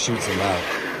thing shoots them out.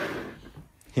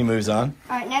 He moves on.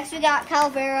 All right, next we got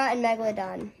Calavera and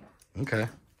Megalodon. Okay.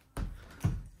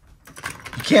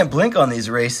 You can't blink on these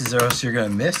races or else you're going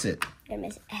to miss it. You're gonna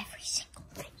miss every single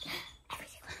thing. Every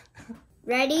single thing.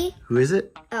 Ready? Who is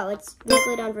it? Oh, it's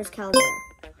Megalodon versus Calavera.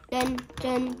 Dun,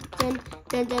 dun, dun,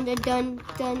 dun, dun, dun, dun,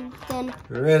 dun, dun.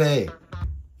 Ready.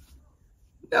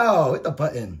 No, hit the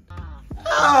button.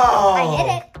 Oh! I hit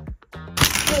it.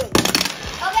 Boom.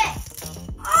 Okay.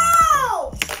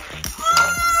 Oh!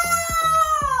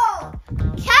 Oh!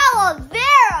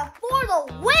 Calavera for the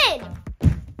win!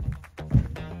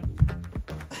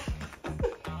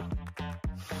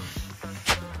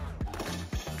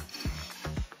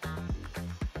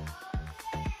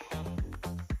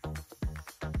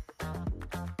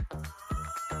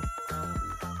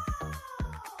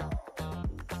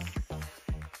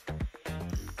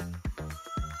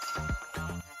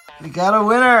 We got a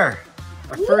winner.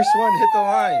 Our first one hit the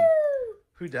line.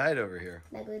 Who died over here?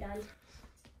 Megalodon.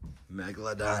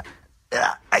 Megalodon.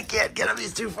 Yeah, I can't get him.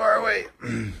 He's too far away.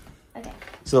 Okay.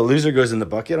 So the loser goes in the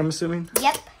bucket, I'm assuming?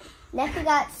 Yep. Next we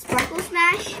got Sparkle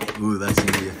Smash Ooh, that's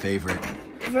going to be a favorite.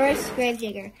 versus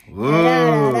Gravedigger. Ooh.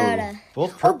 Da-da-da-da.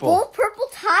 Both Oh, purple. both purple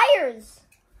tires.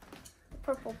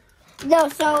 Purple. No,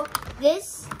 so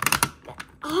this.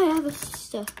 I have a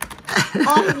sister.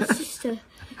 I have a sister.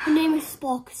 Her name is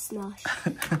Sparkle Smash.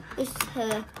 It's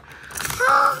her.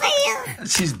 Oh, man.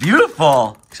 She's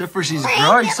beautiful. Except for she's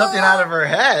growing something out of her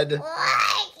head.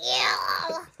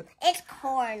 It's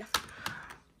corn.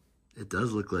 It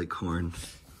does look like corn.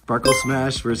 Sparkle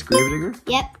Smash versus Gravedigger?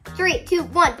 Yep. 3, 2,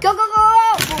 1. Go, go, go, go.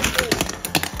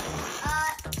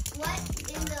 What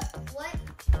in the, what?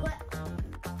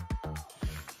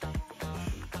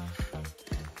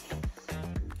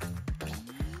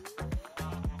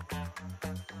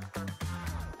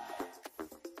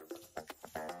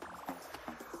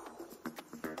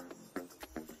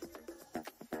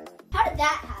 How did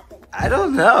that happen? I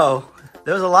don't know.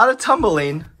 There was a lot of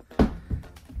tumbling.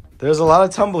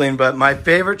 But my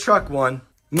favorite truck won.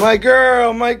 My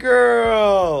girl, my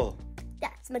girl.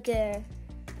 That's my girl.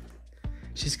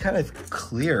 She's kind of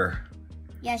clear.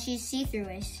 Yeah, she's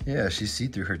see-through-ish. Yeah, she's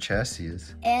see-through, her chassis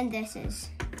is. And this is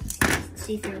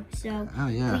see-through. So Oh,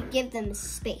 yeah. we give them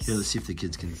space. Here, let's see if the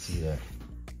kids can see that.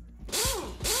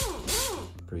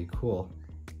 Pretty cool.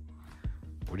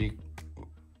 What do you...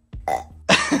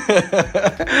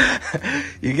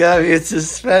 You got me in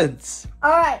suspense. All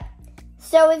right.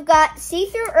 So we've got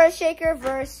see-through Earthshaker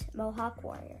versus Mohawk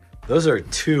Warrior. Those are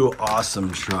 2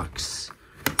 awesome trucks.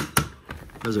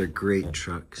 Those are great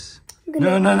trucks.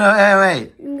 No, hey,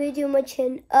 wait. I'm gonna do my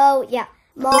chin. Oh yeah,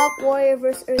 Mohawk Warrior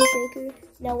versus Earthshaker.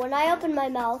 Now when I open my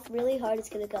mouth really hard, it's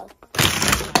gonna go.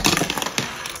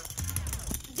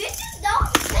 That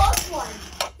was a close one.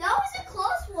 That was a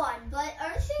close one, but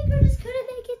Earthshaker just couldn't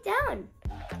make it down.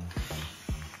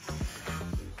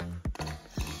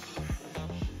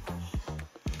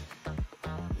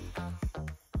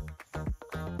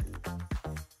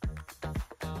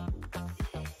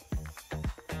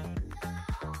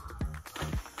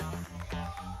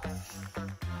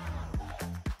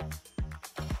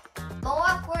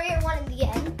 the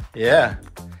end. Yeah.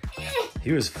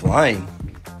 He was flying.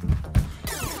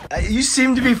 You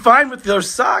seem to be fine with those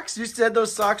socks. You said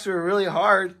those socks were really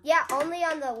hard. Yeah, only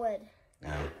on the wood.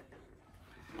 No.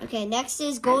 Okay, next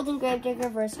is Golden Gravedigger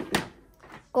versus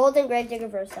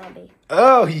Zombie.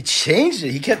 Oh, he changed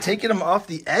it. He kept taking them off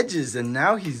the edges, and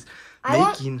now he's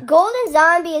making... Golden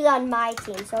Zombie is on my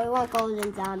team, so we want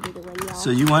Golden Zombie to win, y'all. So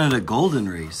you wanted a golden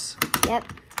race. Yep.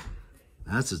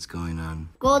 That's what's going on.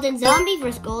 Golden Zombie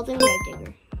versus Golden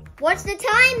Gravedigger. What's the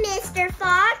time, Mr.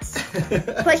 Fox?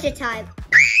 Push the time.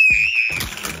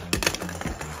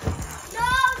 No,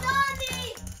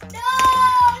 Zombie! No!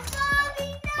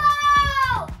 Zombie,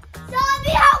 no!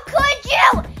 Zombie, how could you?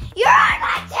 You're on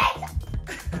my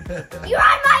team! You're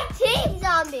on my team,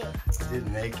 Zombie!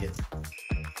 Didn't make it.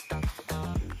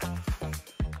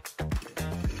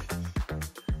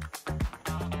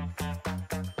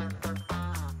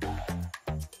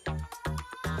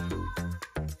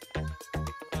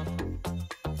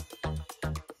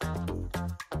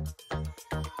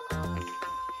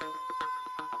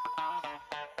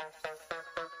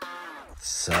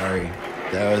 Sorry,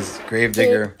 that was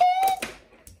Gravedigger.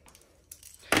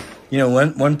 You know,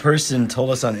 one person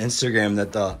told us on Instagram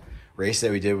that the race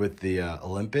that we did with the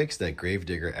Olympics, that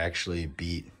Gravedigger actually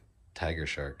beat Tiger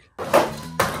Shark. A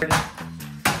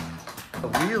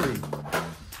wheelie.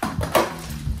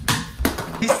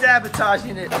 He's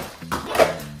sabotaging it.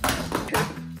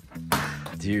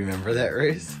 Do you remember that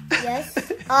race? Yes.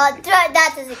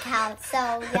 That doesn't count, so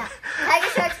yeah. Tiger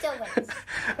Shark still wins.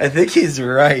 I think he's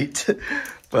right,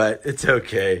 but it's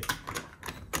okay.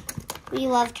 We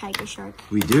love Tiger Shark.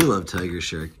 We do love Tiger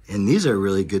Shark. And these are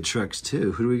really good trucks,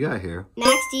 too. Who do we got here?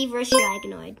 Max D versus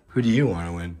Dragonoid. Who do you want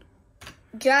to win?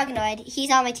 Dragonoid,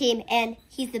 he's on my team, and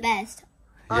he's the best,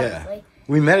 honestly. Yeah.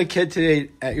 We met a kid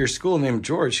today at your school named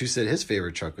George who said his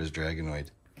favorite truck was Dragonoid.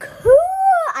 Cool.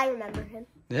 I remember him.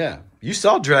 Yeah. You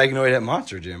saw Dragonoid at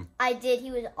Monster Gym. I did.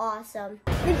 He was awesome.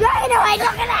 The Dragonoid,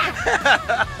 look at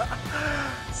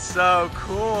that! So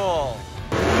cool.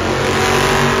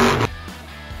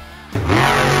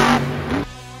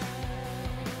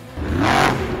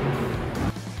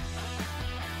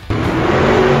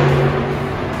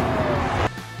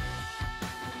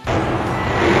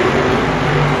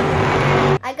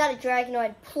 I got a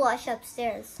Dragonoid plush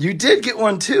upstairs. You did get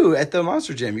one too at the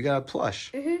Monster Jam. You got a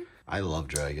plush. Mm-hmm. I love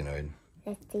Dragonoid.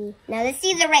 Let's see. Now let's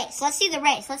see the race. Let's see the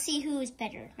race. Let's see who's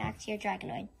better, Maxie or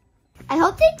Dragonoid. I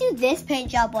hope they do this paint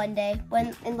job one day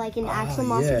when in like an actual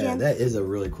Monster Jam. That is a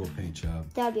really cool paint job.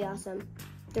 That'd be awesome.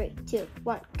 3, 2,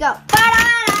 1, go.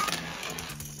 Ba-da-da-da!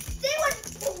 They were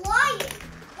flying.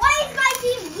 Why is my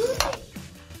team losing?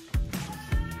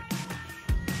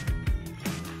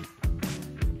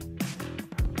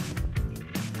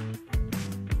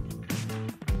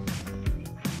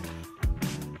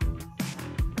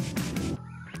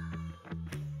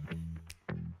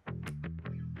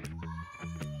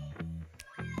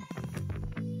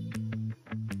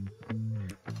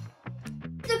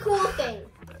 The cool thing,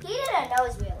 he did a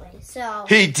nose wheelie, so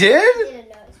He did? he did a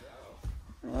nose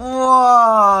wheelie.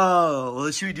 Whoa.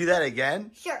 Well, should we do that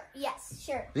again? Sure, yes,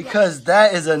 sure. Because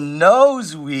that is a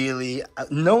nose wheelie.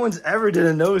 No one's ever did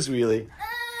a nose wheelie.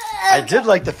 I did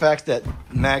like the fact that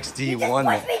Max D won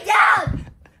Push that. me down!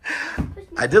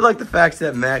 I did like the fact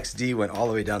that Max D went all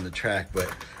the way down the track,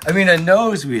 but I mean a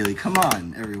nose wheelie. Come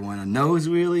on, everyone, a nose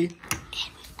wheelie. And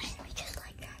we just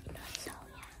like Dragonoid, so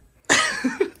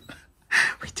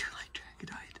We do like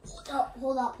Dragonoid. yeah.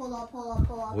 Hold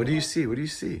up. What do you see? What do you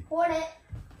see? Hornet.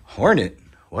 Hornet?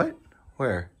 What?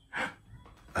 Where?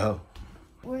 Oh,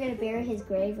 We're gonna bury his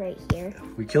grave right here.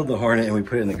 we killed the hornet and we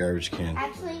put it in the garbage can.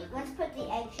 Actually, let's put the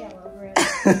eggshell over it.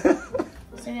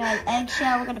 So we have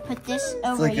eggshell. We're gonna put this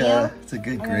over It's like you. it's a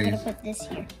good And we're grave. gonna put this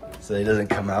here. So he doesn't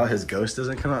come out, his ghost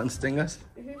doesn't come out and sting us?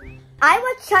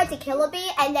 I tried to kill a bee,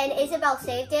 and then Isabel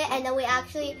saved it, and then we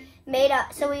actually made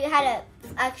so we had a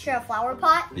extra flower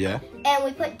pot, Yeah. and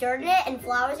we put dirt in it and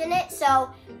flowers in it, so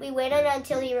we waited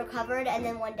until he recovered, and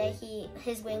then one day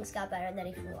his wings got better, and then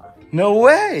he flew off. No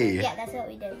way! Yeah, that's what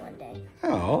we did one day.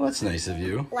 Oh, that's nice of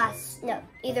you.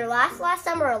 Either last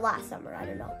summer or last summer, I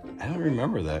don't know. I don't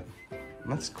remember that.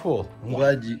 That's cool. I'm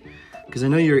glad you, because I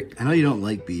know you don't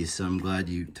like bees, so I'm glad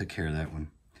you took care of that one.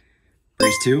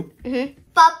 Race 2? Mm-hmm.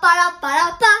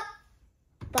 Ba-ba-da-ba-da-ba.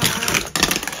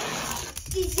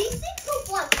 These things will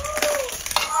fly.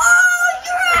 Oh,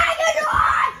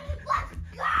 Dragonoid! Let's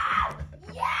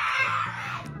go!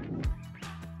 Yeah!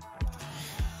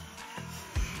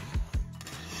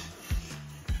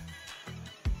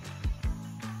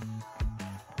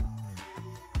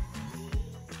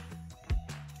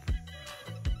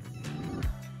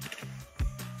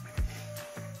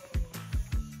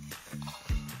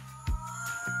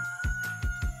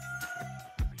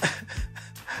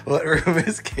 What room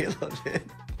is Caleb in?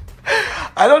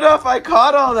 I don't know if I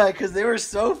caught all that because they were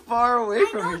so far away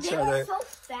from each other. They were so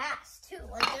fast too.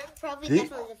 Like they're probably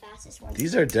definitely the fastest ones.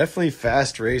 These are definitely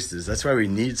fast races. That's why we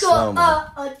need slow mo.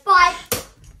 Five.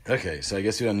 Okay, so I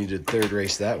guess we don't need to third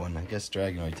race that one. I guess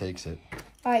Dragonoid takes it.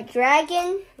 All right,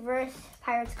 Dragon versus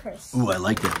Pirate's Curse. Ooh, I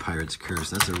like that Pirate's Curse.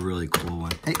 That's a really cool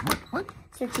one. Hey, what?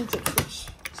 Strategic switch.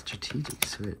 Strategic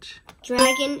switch.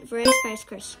 Dragon versus Pirate's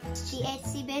Curse. The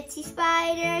itsy bitsy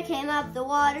spider came up the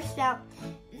water spout.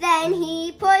 Then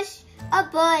he pushed a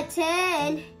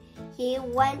button. He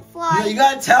went flying. No, you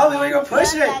gotta tell me when you're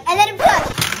pushing it. And then he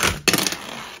pushed.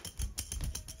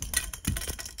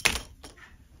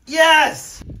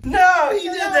 Yes! No, he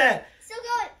did that. Still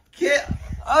going. Can't.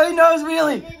 Oh, he knows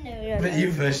wheelie. No. But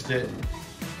you pushed it.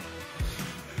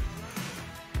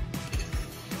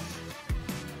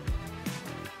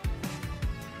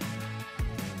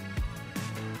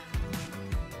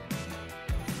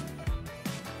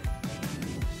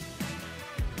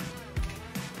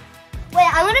 Wait,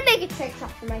 I'm gonna make a trick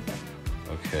shot for my kid.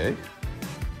 Okay.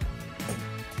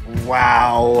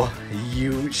 Wow.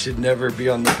 You should never be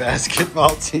on the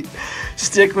basketball team.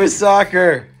 Stick with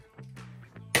soccer.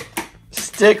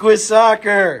 Stick with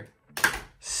soccer.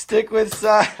 Stick with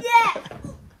soccer. Yeah.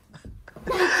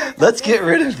 Let's get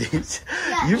rid of these.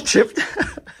 Yeah, You've chipped. They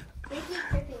keep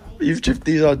tripping me. You've chipped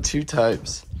these on 2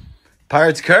 times.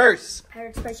 Pirate's Curse.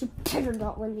 Pirate's Curse. You better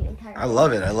not win the entire. I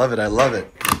love it. I love it. I love it.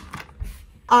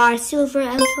 Our silver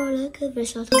Electronic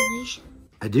versus automation.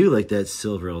 I do like that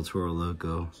silver El Toro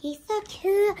logo. He's so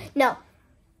cool. No.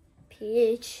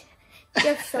 Peach.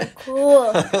 You're so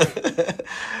cool.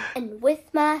 And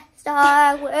with my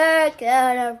star, we're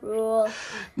gonna rule.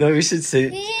 No, we should say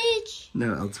Peach,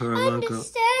 no El Toro logo.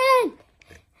 understand.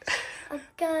 I'm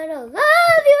gonna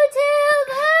love you till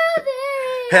the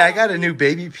very Hey, I got a new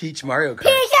Baby Peach Mario Kart.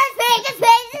 Peaches.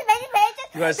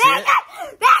 You want to see it?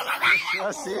 You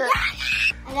want to see it?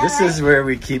 This is where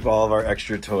we keep all of our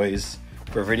extra toys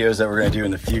for videos that we're going to do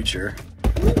in the future.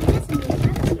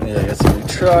 Yeah, I got some new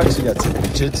trucks, we got some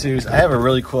jujitsus. I have a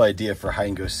really cool idea for hide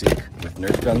and go seek with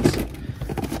Nerf guns.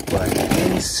 But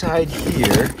inside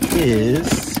here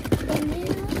is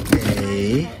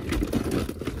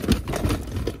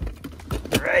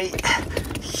right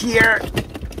here,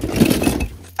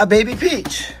 a baby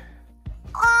peach.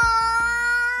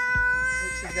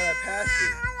 She's got a passy.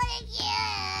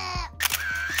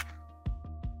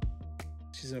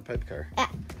 She's in a pipe car.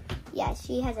 Yeah,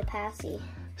 she has a passy.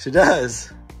 She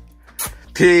does.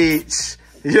 Peach,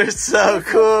 you're so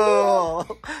cool.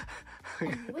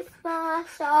 With my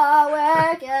star,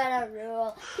 we're gonna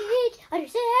rule. Peach,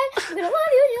 understand? We're gonna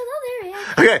love you till the very end.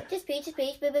 Okay. Just peach,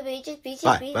 baby, peach, just peach,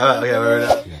 Bye. peach. Bye. Okay, we're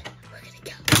done.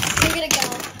 We're gonna go.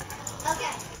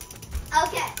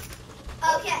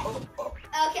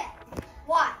 Okay.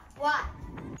 Why? Wow.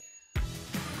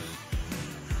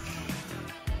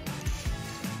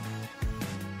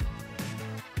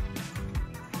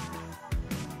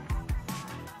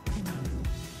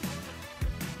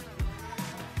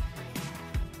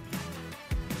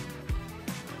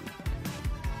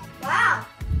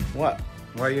 What?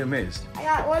 Why are you amazed? I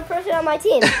got one person on my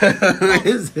team. Who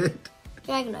is it?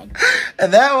 Dragonoid.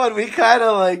 And that one, we kind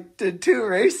of like did 2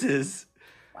 races.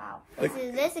 Wow. This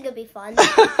is gonna be fun.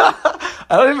 I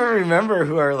don't even remember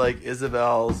who are like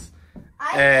Isabel's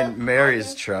and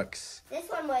Mary's trucks. This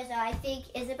one was, I think,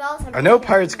 Isabel's. I know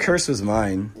Pirate's Curse was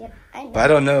mine. Yep, I know. But I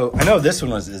don't know. I know this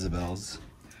one was Isabel's.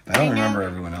 But I don't remember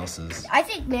everyone else's. I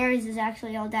think Mary's is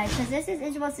actually all died because this is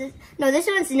Isabel's. No, this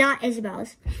one's not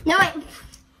Isabel's. No, wait.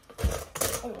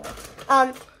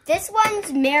 Anyway. This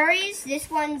one's Mary's. This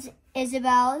one's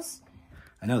Isabel's.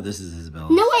 I know this is Isabel's.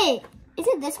 No, wait.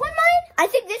 Isn't this one mine? I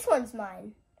think this one's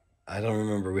mine. I don't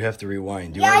remember. We have to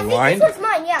rewind. Do you Yeah, I want to rewind? think this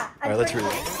one's mine. Yeah. All right, let's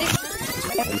rewind.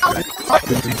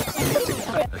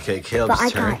 Okay,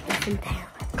 Caleb's turn.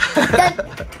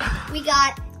 We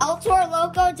got El Toro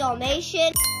Loco,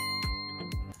 Dalmatian.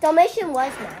 Dalmatian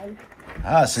was mine.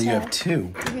 Ah, so you have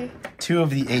 2. 2 of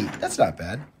the 8. That's not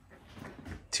bad.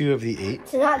 2 of the 8.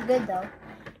 It's not good though.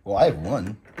 Well, I have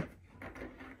 1.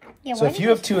 Yeah, So if you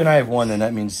have 2 and I have 1, then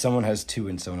that means someone has 2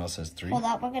 and someone else has 3. Hold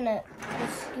on, we're gonna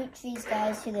scooch these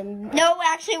guys to the. No,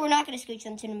 actually, we're not gonna scooch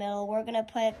them to the middle. We're gonna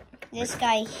put this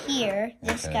guy here,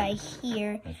 this guy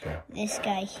here, this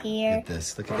guy here. Look at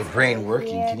this. Look at the brain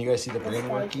working. Here, Can you guys see the this brain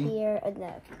guy working? Here,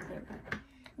 no.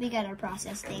 We got our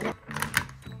process thing. Bang!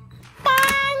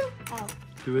 Oh.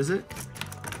 Who is it?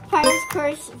 Pirate's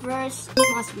Curse versus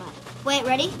Mastermind. Wait,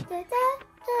 ready?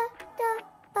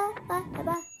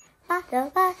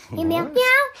 Meow, meow,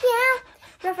 meow.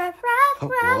 Ruff, ruff, ruff,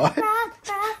 ruff, What? ruff,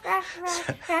 ruff, ruff,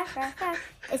 ruff, ruff, ruff, ruff.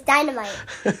 It's dynamite.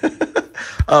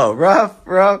 Oh, rough,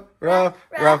 rough, rough,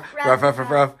 rough, rough, rough, rough,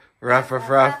 rough, rough, rough,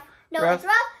 rough. No, it's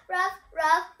rough, rough,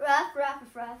 rough, rough, rough,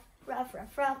 rough,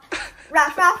 rough, rough,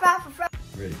 rough, rough, rough, rough,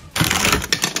 rough. Ready?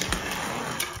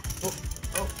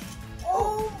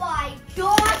 Oh my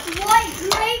gosh,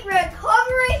 what great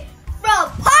recovery from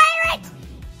Pirate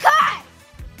Cut!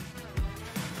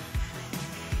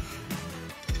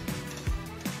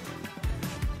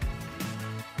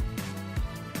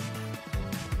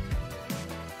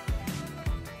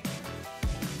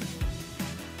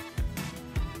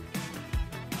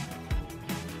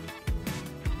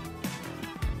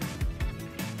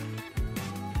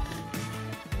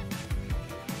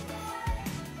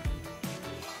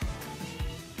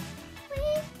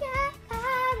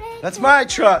 That's my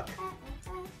truck.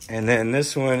 And then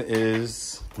this one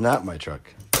is not my truck.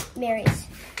 Mary's.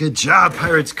 Good job,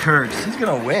 Pirates Curse. He's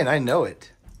gonna win, I know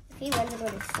it. If he wins, it's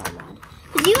gonna be so mad.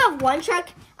 Because you have one truck,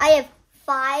 I have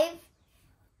 5.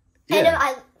 And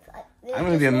Yeah. I'm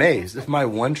gonna be amazed if my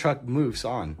one truck moves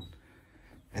on.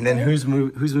 And then who's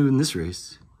moving this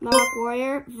race? Mohawk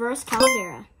Warrior versus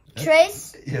Calavera.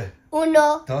 Tres, Yeah.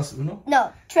 uno. Dos, uno?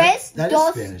 No, tres, That is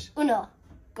dos, Spanish. uno.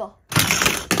 Go.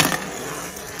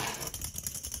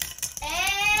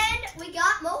 And we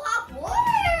got Mohawk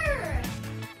Warrior.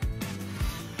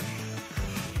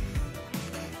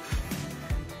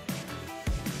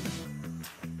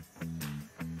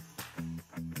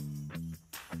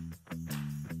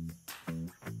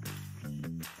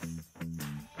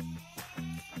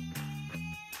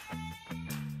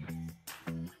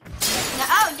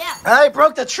 Oh no. I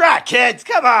broke the track, kids.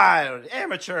 Come on,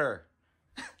 amateur.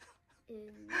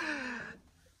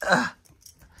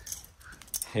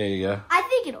 Here you go. I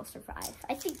think it'll survive.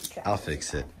 I think the truck. I'll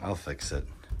fix it. I'll fix it.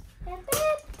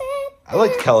 I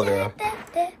like Calavera,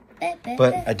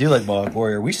 but I do like Mohawk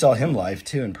Warrior. We saw him live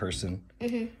too in person.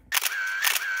 Mm-hmm.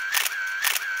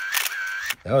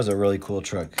 That was a really cool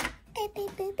truck.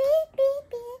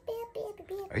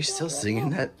 Are you still singing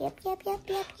that? Yep, yep, yep,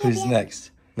 yep. Who's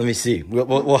next? Let me see.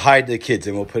 We'll hide the kids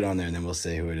and we'll put it on there and then we'll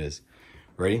say who it is.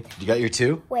 Ready? You got your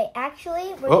 2? Wait,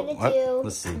 actually, we're Oh, gonna what? do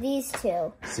Let's see. these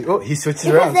 2. See, oh, he switches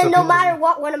Because around. then so no people- matter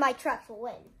what, one of my trucks will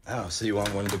win. Oh, so you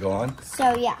want one to go on?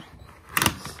 So yeah.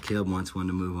 Caleb wants one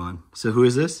to move on. So who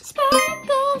is this?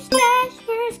 Sparkle Splash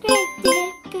first grade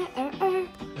digger.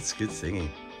 That's good singing.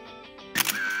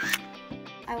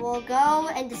 I will go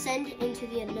and descend into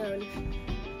the unknown.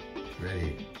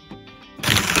 Ready?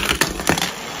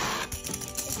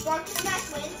 Sparkle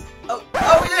Splash wins.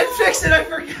 Oh, we didn't fix it. I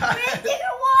forgot. Grade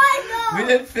digger won though. We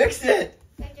didn't fix it.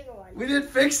 Grade digger won. We didn't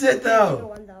fix it Grade digger though.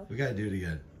 won though. We gotta do it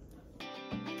again.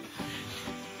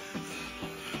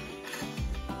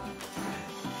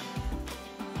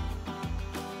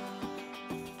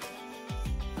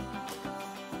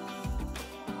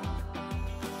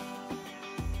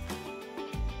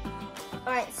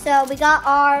 All right, so we got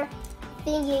our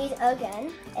thingies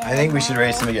again. I think we should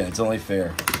race them again. It's only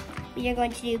fair. We are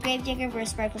going to do Gravedigger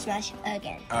versus Sparkle Smash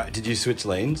again. Did you switch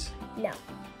lanes? No,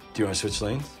 Do you want to switch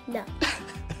lanes? no,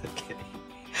 Okay.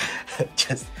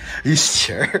 Just, are you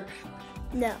sure?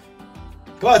 no,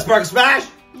 Go on, Spark Smash!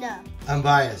 no, I'm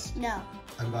biased. no,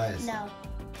 I'm biased. no,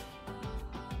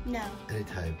 no,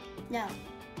 Anytime. no.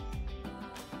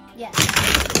 Yes.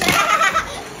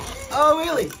 Oh,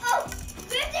 really? Oh,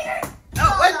 Gravedigger.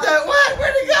 Oh, what the? What?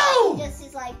 Where'd it go? Just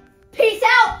is like, Peace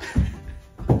out.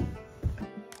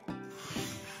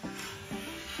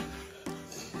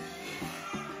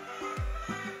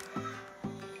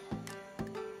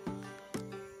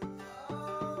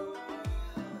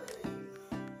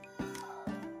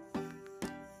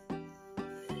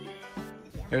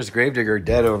 There's Gravedigger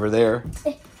dead over there.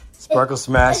 Sparkle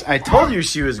Smash. I told you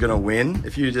she was gonna win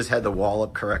if you just had the wall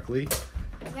up correctly.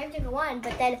 Gravedigger won,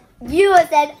 but then you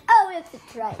said, oh, we have to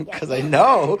try again. Because I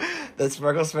know that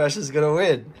Sparkle Smash is gonna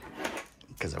win.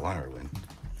 Because I want her to win.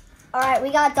 All right,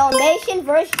 we got Dalmatian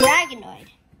versus Dragonoid.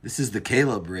 This is the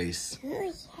Caleb race.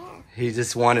 He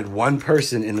just wanted one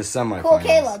person in the semifinals. Cool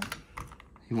Caleb.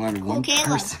 He wanted one Caleb.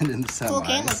 person in the semis. Cool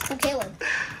Caleb. Cool Caleb.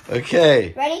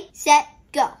 Okay. Ready, set,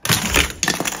 go.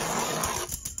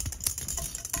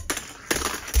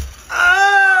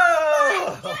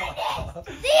 Oh! The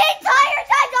entire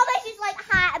time, Dalmatian's like,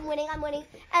 hi, I'm winning.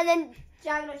 And then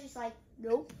Dragonoid's just like,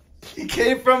 nope. He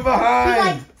came from He's like,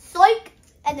 behind. psych.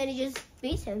 And then he just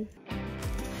beats him.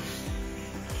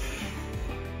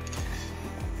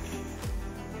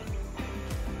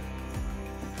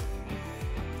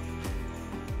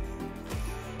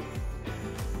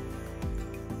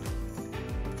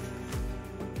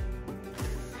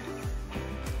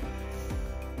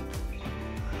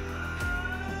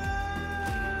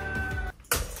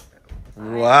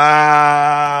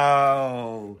 Wow.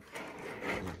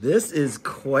 This is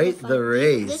quite the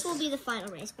race. This will be the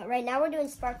final race, but right now we're doing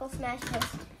Sparkle Smash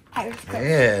versus Pirates Curse.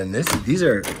 Man,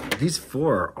 these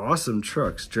four are awesome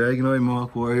trucks. Dragonoid,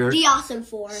 Mohawk Warrior, The Awesome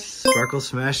Four. Sparkle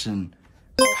Smash, and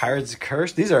Pirates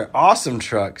Curse. These are awesome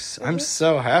trucks. I'm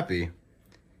so happy.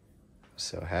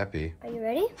 So happy. Are you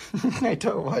ready? I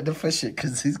don't want to push it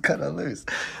because he's kind of loose.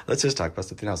 Let's just talk about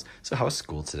something else. So how was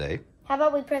school today? How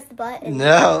about we press the button?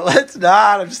 No, let's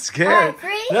not. I'm scared. All right,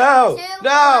 3, no, 2,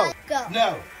 no, 1, go.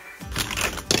 no.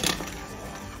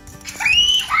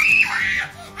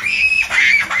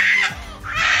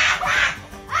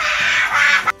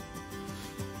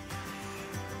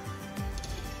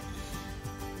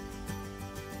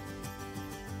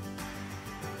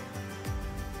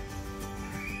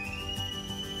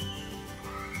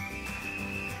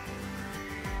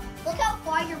 Look how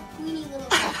far your puny little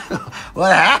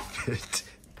What happened?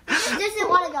 He doesn't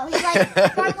want to go. He's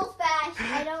like, Sparkle Smash.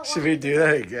 I don't want Should we do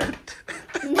that again?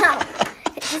 No.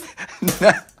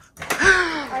 No.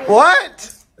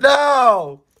 What?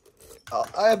 No. Oh,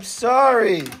 I'm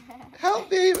sorry. Help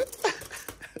me.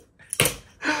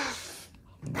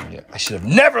 Yeah, I should have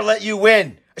never let you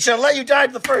win. I should have let you die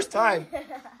the first time.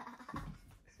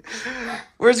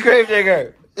 Where's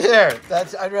Gravedigger? Here.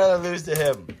 I'd rather lose to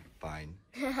him. Fine.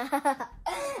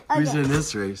 Who's in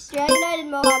this race? Dragonite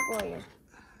and Mohawk Warrior.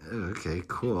 Okay,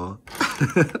 cool.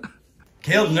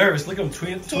 Caleb's nervous. Look at him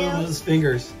twiddling his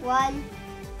fingers. 1,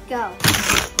 go.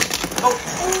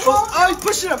 Oh, he's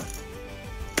pushing him.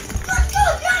 Let's go,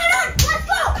 Dragonite! Let's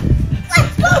go!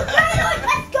 Let's go, Dragonite!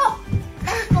 Let's go!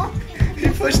 Let's go. He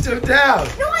pushed him down.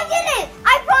 No, I didn't!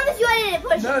 I promise you I didn't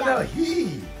push him down. No,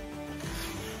 he.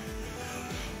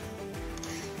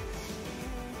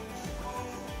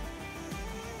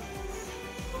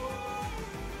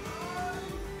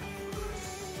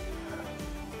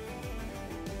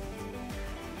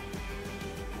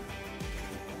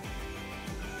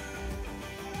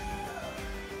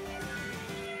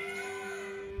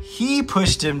 He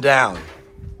pushed him down.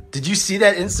 Did you see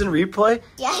that instant replay?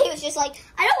 Yeah, he was just like,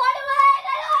 I don't want to win!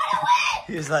 I don't want to win!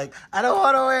 He was like, I don't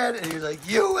want to win. And he was like,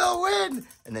 you will win.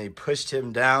 And then he pushed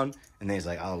him down. And then he's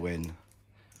like, I'll win.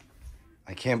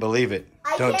 I can't believe it.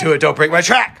 Don't do it. Don't break my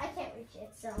track. I can't reach it,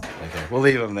 so. Okay, we'll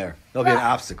leave him there. There'll be an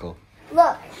obstacle.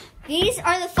 Look, these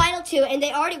are the final 2, and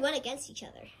they already went against each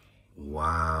other.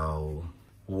 Wow.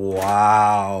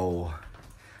 Wow.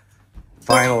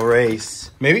 Final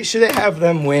race. Maybe should they have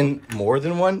them win more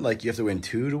than one? Like you have to win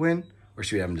 2 to win? Or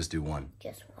should we have them just do 1?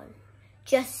 Just 1.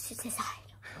 Just to decide.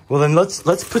 Well then let's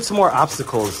put some more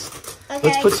obstacles. Okay.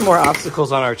 Let's put some more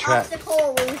obstacles on our track.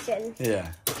 Obstacle illusion.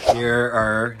 Yeah. Here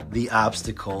are the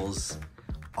obstacles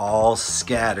all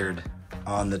scattered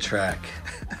on the track.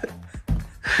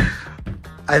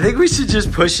 I think we should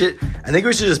just push it. I think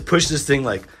we should just push this thing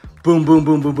like boom, boom,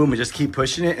 boom, boom, boom, and just keep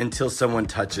pushing it until someone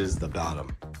touches the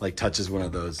bottom. Like touches one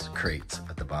of those crates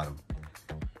at the bottom.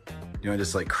 You want to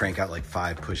just like crank out like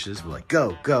 5 pushes? We're like,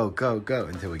 go, go, go, go,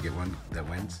 until we get one that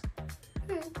wins?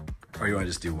 Or you want to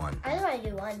just do 1? I just want to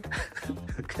do 1.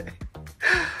 Okay.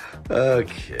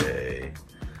 Okay.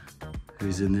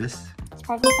 Who's in this?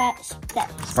 Sparkle Smash.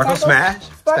 Sparkle Smash?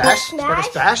 Sparkle Smash? Smash? Sparkle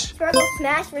Smash? Sparkle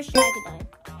Smash versus Dragonite.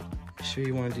 Sure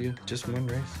you want to do just 1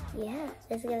 race? Yeah,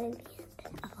 this is going to be the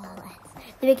end of all that.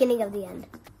 The beginning of the end.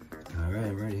 All right,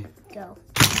 I'm ready. Go.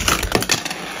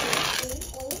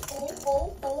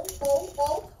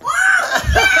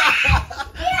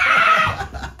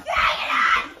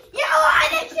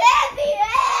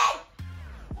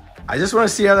 I just want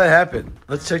to see how that happened.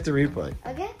 Let's check the replay.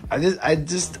 Okay.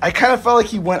 I kind of felt like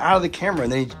he went out of the camera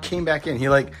and then he came back in. He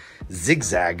like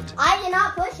zigzagged. I did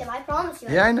not push him. I promise you.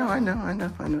 Yeah, I know.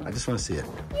 I just want to see it.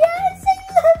 Yes,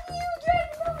 I love you,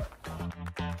 Dragonite.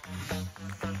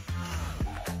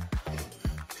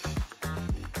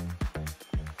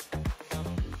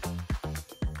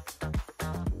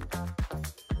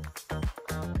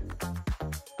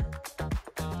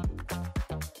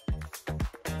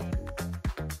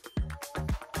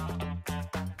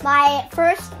 My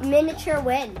first miniature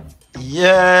win.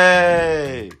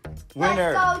 Yay!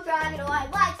 Winner. Let's go,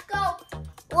 Dragonoid. Let's go.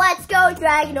 Let's go,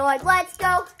 Dragonoid. Let's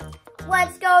go.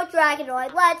 Let's go,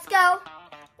 Dragonoid. Let's go.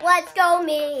 Let's go,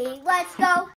 me. Let's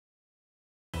go.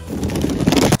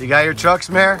 You got your trucks,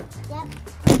 Mare? Yep.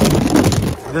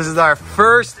 This is our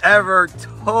first ever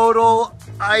total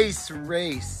ice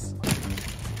race.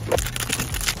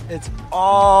 It's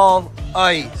all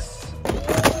ice.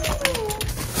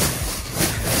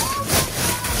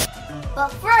 But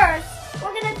first,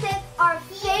 we're going to pick our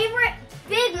favorite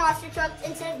big monster trucks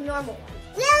instead of normal ones.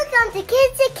 Welcome to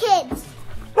Kids to Kids.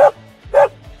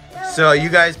 So you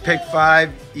guys pick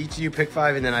 5. Each of you pick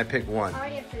 5, and then I pick 1.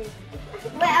 Wait,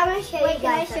 I'm gonna show you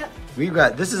guys. We've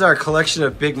got, this is our collection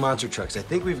of big monster trucks. I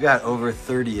think we've got over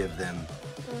 30 of them.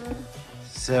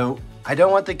 So I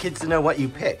don't want the kids to know what you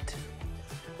picked.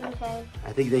 Okay.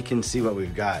 I think they can see what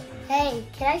we've got. Hey,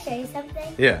 can I show you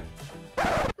something? Yeah.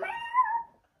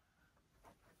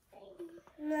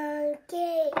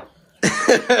 Okay.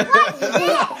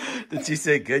 Did she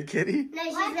say good, kitty? No,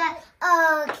 she said,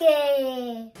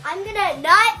 okay. I'm gonna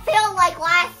not feel like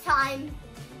last time.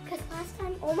 Because last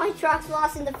time all my trucks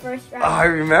lost in the first round. Oh, I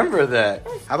remember that.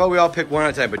 How about we all pick 1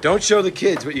 at a time, but don't show the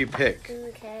kids what you pick.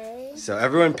 Okay. So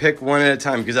everyone pick 1 at a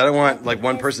time, because I don't want like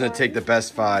one person to take the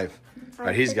best 5. All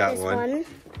right, he's got one. All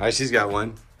right, she's got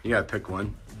 1. You gotta pick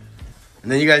 1.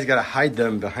 And then you guys gotta hide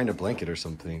them behind a blanket or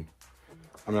something.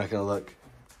 I'm not gonna look.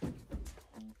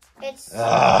 It's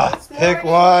Pick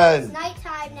morning. 1. It's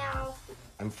nighttime now.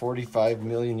 I'm 45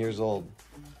 million years old.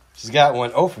 She's got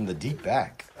 1. Oh, from the deep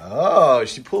back. Oh,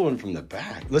 she pulled 1 from the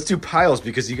back. Let's do piles,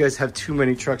 because you guys have too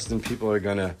many trucks, then people are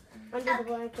gonna, Under the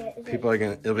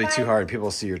blanket. it'll be too hard. People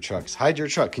will see your trucks. Hide your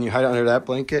truck. Can you hide it under that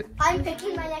blanket? I'm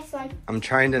picking my next one. I'm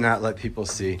trying to not let people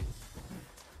see.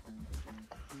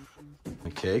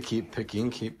 Okay, keep picking,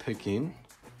 keep picking.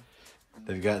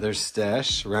 They've got their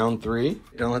stash, round 3.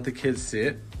 Don't let the kids see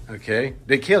it. Okay.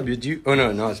 Hey, Caleb, did you? Oh,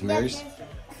 no, it's Mary's.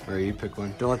 Mary, you pick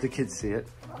 1. Don't let the kids see it.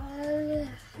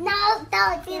 No,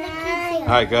 don't do the All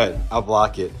right, good. I'll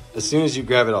block it. As soon as you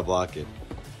grab it, I'll block it.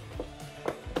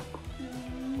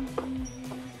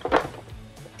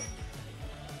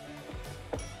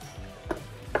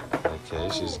 Okay,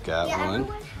 she's got 1.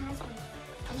 Everyone has one.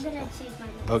 I'm gonna choose mine.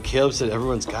 Oh, Caleb said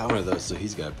everyone's got 1 of those, so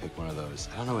he's got to pick 1 of those.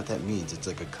 I don't know what that means. It's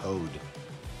like a code.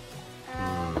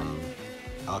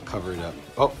 I'll cover it up.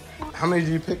 Oh, how many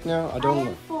do you pick now? I don't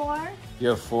know. 4. You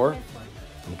have 4?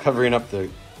 I'm covering up the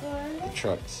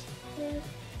trucks.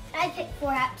 I picked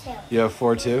 4 up too. You have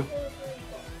 4 too?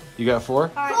 You got 4? All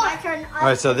right, my turn. All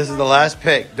right, so this is the last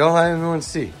pick. Don't let anyone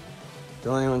see.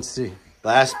 Don't let anyone see.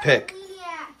 Last pick.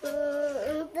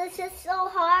 This is so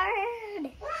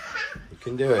hard. You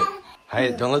can do it.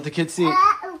 Hide it. Don't let the kids see it.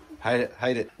 Hide it.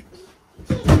 Hide it.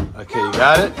 Okay, you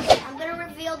got it? I'm gonna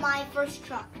reveal my first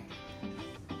truck.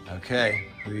 Okay,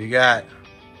 who you got?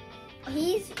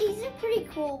 He's a pretty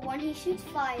cool one. He shoots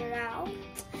fire out.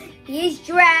 He's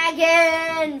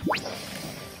Dragon.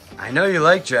 I know you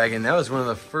like Dragon. That was one of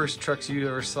the first trucks you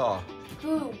ever saw.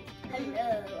 Boom.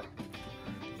 Hello.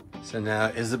 So now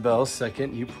Isabel's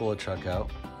second. You pull a truck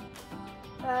out.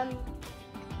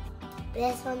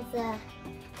 This one's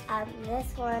this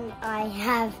one I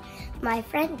have, my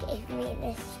friend gave me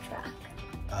this truck.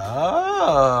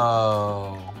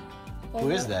 Oh. Who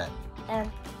is that?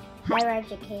 Higher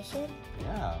education.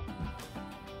 Yeah.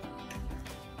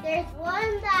 There's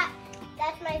one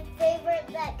that's my favorite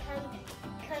that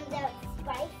comes out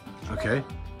spiced. Okay.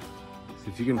 See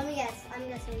if you can. Let me guess. I'm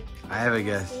guessing. I have a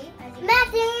guess.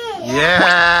 Maxie! Yeah.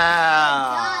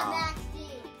 Maxie.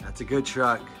 That's a good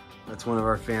truck. That's one of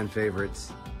our fan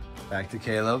favorites. Back to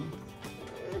Caleb.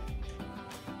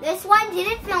 This one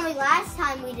didn't film me last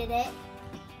time we did it.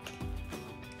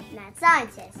 Mad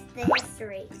Scientist, the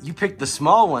history. You picked the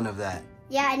small one of that.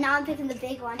 Yeah, and now I'm picking the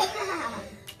big one.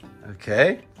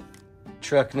 Okay.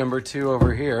 Truck number 2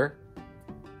 over here.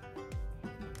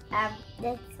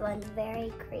 This one's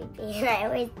very creepy, and I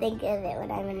always think of it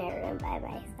when I'm in a room by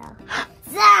myself.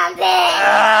 Zombie!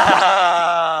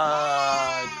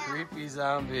 Ah, creepy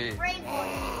zombie.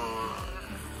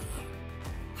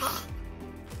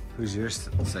 Who's your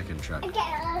second truck?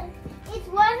 Okay, it's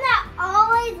one that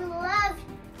always loves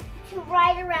to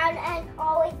ride around and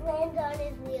always lands on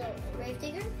his wheels.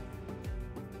 Gravedigger?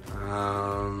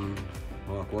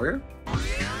 Walk Warrior?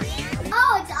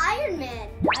 Oh, it's Iron Man.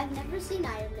 I've never seen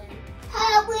Iron Man.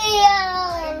 Hot Iron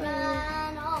Wheels!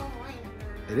 Man, oh, Iron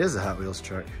Man. It is a Hot Wheels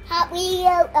truck. Hot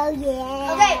Wheels, oh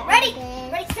yeah. Okay, ready?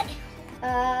 Ready, set.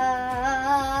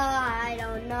 I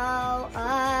don't know.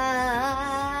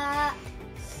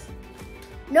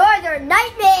 Northern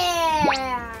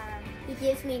Nightmare! He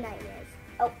gives me nightmares.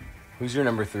 Oh. Who's your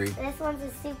number 3? This one's a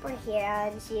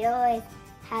superhero, and she always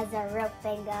has a rope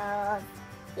and goes,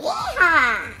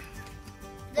 yeah!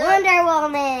 Wonder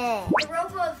Woman! The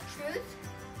Rope of Truth?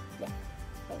 Yeah.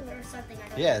 Or something, I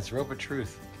don't Yeah, it's Rope of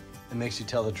Truth. It makes you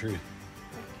tell the truth.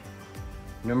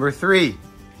 Number 3. know.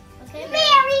 Okay,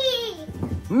 Mary!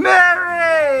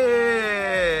 Mary!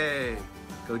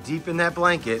 Go deep in that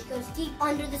blanket. goes deep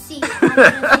under the sea. I'm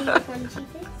gonna see when she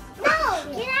fits. No,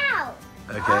 get out!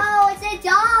 Okay. Oh, it's a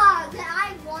dog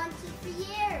that I've wanted for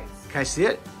years. Can I see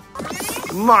it?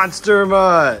 Monster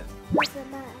Mutt!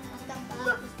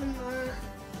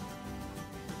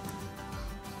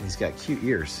 got cute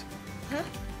ears. Huh?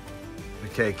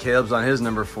 Okay, Caleb's on his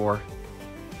number 4.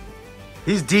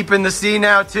 He's deep in the sea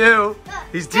now too.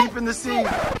 He's deep in the sea.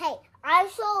 Hey, I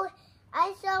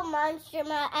saw Monster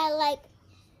Mash. I like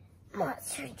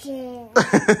Monster Jam.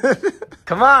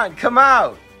 Come on, come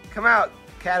out. Come out,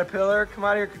 caterpillar. Come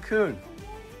out of your cocoon.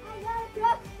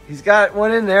 He's got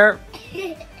one in there.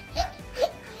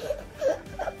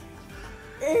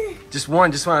 Just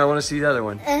one. I want to see the other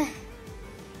one.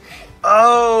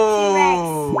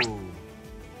 Oh!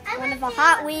 One of the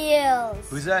Hot Wheels.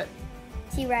 Who's that?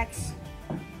 T-Rex.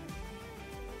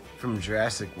 From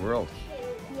Jurassic World.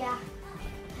 Yeah.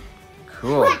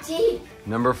 Cool.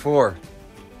 Number 4.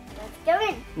 Let's go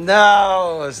in.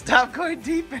 No! Stop going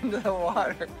deep into the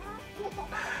water.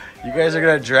 You guys are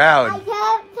gonna drown. I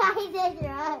can't find the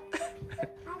drug.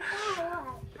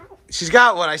 She's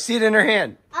got one. I see it in her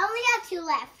hand. I only got 2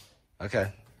 left.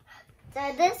 Okay. So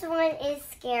this one is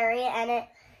scary, and it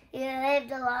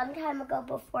lived a long time ago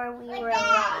before we were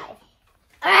alive.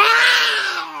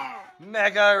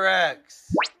 Mega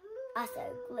Rex. Also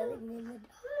living in the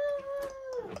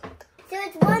dark. So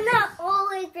it's one that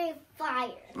always brings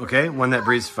fire. Okay, one that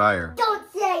breathes fire. Don't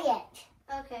say it.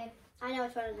 Okay, I know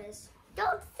which one it is.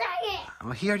 Don't say it.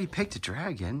 Well, he already picked a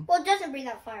dragon. Well, it doesn't breathe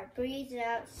out fire. It breathes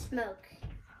out smoke.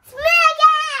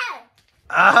 Smegma!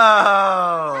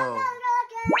 Oh!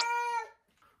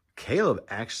 Caleb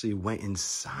actually went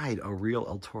inside a real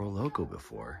El Toro Loco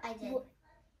before I did.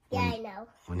 Yeah, I know.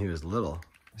 when he was little.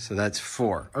 So that's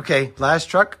 4. Okay, last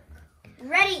truck.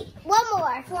 Ready One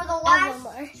more. for the And last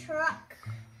one more. truck.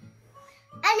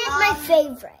 And it's my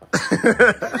favorite.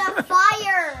 There's a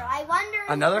fire. I wonder.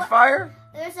 Another fire?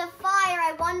 There's a fire.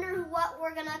 I wonder what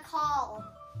we're gonna call.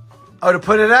 Oh, to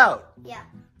put it out. Yeah.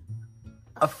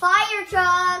 A fire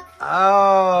truck.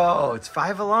 Oh, it's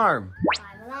 5 alarm. 5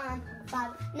 alarm.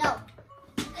 5. No.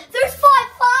 There's 5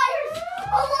 fires.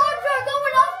 Alarms are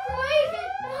going off crazy.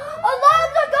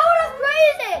 Alarms are going off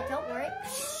crazy. Don't worry.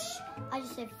 Shh. I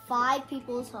just said 5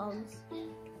 people's homes.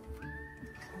 You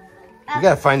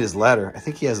gotta find his ladder. I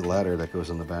think he has a ladder that goes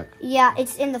on the back. Yeah,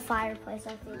 it's in the fireplace,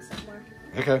 I think, somewhere.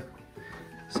 Okay.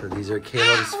 So these are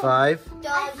Caleb's 5.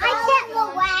 I get the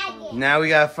wagon. Now we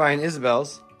gotta find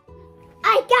Isabel's.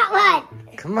 I got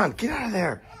one. Come on, get out of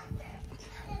there.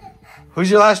 Who's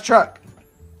your last truck?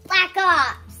 Black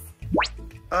Ops.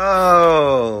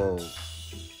 Oh.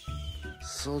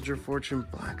 Soldier Fortune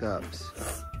Black Ops.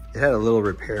 It had a little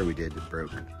repair we did. It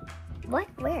broke. What?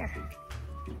 Where?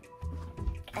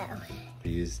 Oh.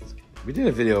 We did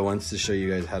a video once to show you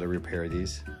guys how to repair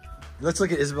these. Let's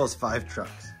look at Isabel's 5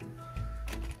 trucks.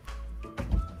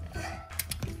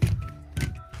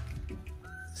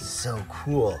 So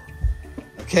cool.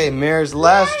 Okay, Mare's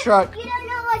last truck. You don't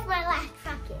know what my last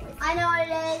truck is. I know what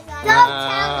it is. Don't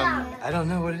tell them. I don't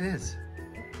know what it is.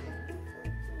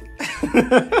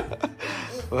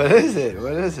 What is it?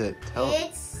 What is it? Tell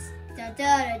It's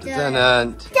da-da-da-da.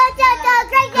 Dun-dun.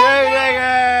 Great Grave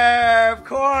digger! Of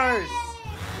course!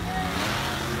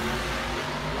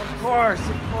 Of course,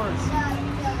 of course.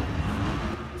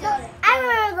 I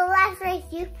remember the last race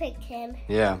you picked him.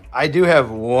 Yeah, I do have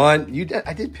one.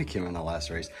 I did pick him in the last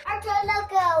race. Arto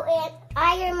Loco and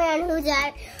Iron Man, who's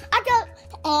that? Arto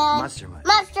and Monster Mutt.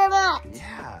 Monster Mutt.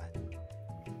 Yeah.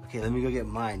 Okay, let me go get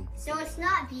mine. So it's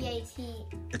not B-A-T.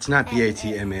 It's not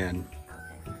BATMN.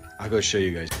 I'll go show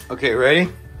you guys. Okay, ready?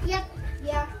 Yep.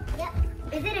 Yeah. Yep.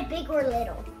 Is it a big or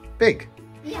little? Big.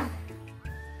 Yeah.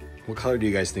 What color do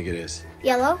you guys think it is?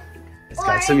 Yellow? It's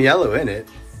got some yellow in it.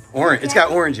 Orange. It's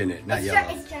got orange in it, not It's yellow.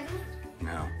 It's chocolate.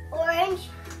 No. Orange?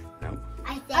 No.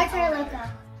 I think. Arto Loco.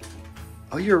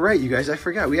 Oh, you're right, you guys. I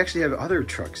forgot. We actually have other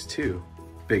trucks too.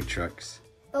 Big trucks.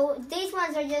 But these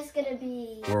ones are just gonna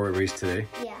be. Where we raced today.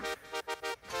 Yeah.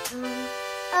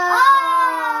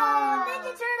 Oh!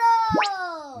 Ninja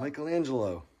Turtle!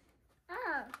 Michelangelo.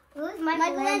 Oh. Who's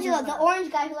Michelangelo, the orange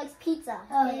guy who likes pizza.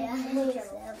 Oh, yeah.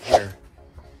 Here.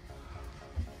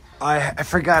 I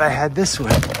forgot I had this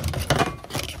one.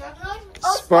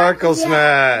 Oh, Sparkle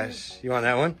Smash. You want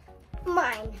that one?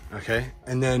 Mine. Okay.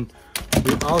 And then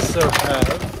we also have.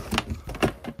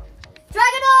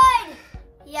 Draganoid!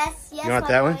 Yes, yes. You want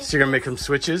that one? So you're gonna make some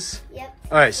switches. Yep.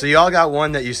 All right. So you all got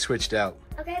one that you switched out.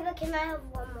 Okay, but can I have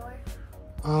one more?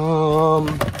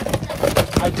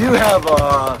 I do have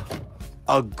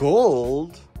a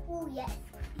gold Oh, yes.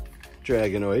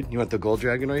 Dragonoid. You want the gold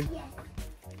Dragonoid? Yes.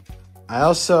 I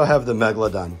also have the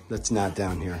Megalodon. That's not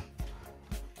down here.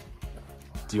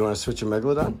 Do you want to switch a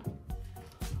Megalodon?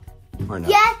 Or no?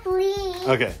 Yes, please.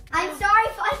 Okay. I'm sorry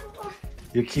if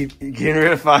You keep getting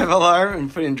rid of 5 alarm and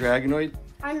put in Dragonoid?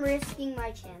 I'm risking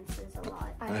my chances a lot.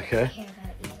 Okay. Care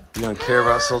about you. You don't care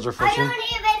about Soldier I Fortune?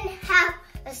 don't even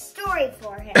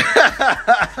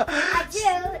I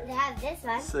do have this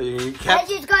one. So you And kept,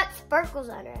 she's got sparkles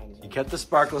on her engine. you kept the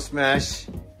Sparkle Smash.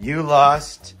 You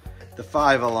lost the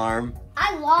 5 alarm.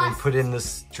 I And lost. put in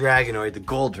this Dragonoid, the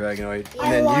gold Dragonoid. I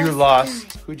And then you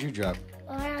lost. Who'd you drop?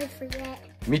 Oh, I forget.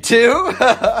 Me too.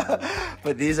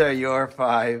 But these are your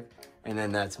 5. And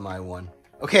then that's my 1.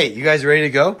 Okay, you guys ready to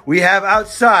go? We have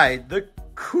outside the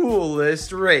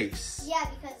coolest race. Yeah,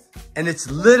 because And it's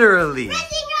literally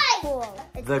Cool.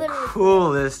 It's the literally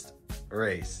coolest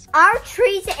race. Our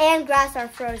trees and grass are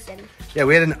frozen. Yeah,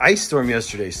 we had an ice storm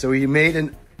yesterday, so we made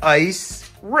an ice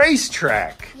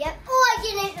racetrack. Yep. Oh, I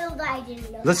didn't know that. I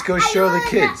didn't know. Let's go show the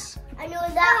kids. I knew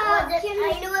that was. I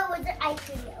knew it was an ice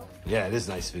video. Yeah, it is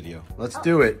a nice video. Let's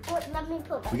do it. Let me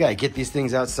put. We gotta get these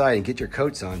things outside and get your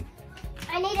coats on.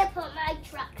 I need to put my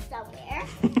truck somewhere.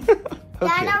 Okay.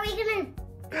 Dad, are we gonna do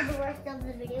the rest of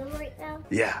the video right now?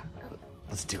 Yeah,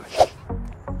 let's do it.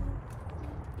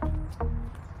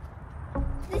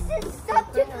 This is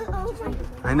such a. Oh my God.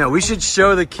 I know, we should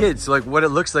show the kids like what it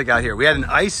looks like out here. We had an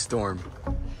ice storm.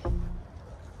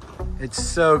 It's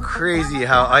so crazy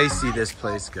how icy this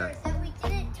place got. That we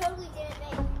totally didn't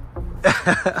make. And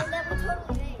that we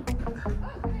totally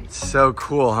made. It's so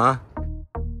cool, huh?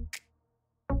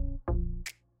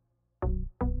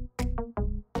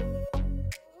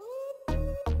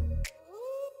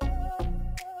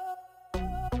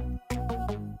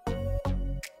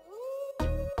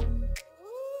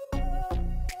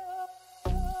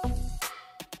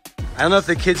 I don't know if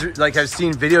the kids like have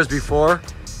seen videos before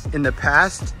in the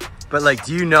past, but like,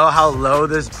 do you know how low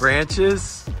this branch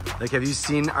is? Like, have you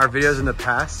seen our videos in the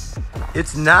past?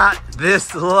 It's not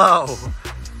this low.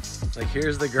 Like,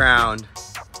 here's the ground.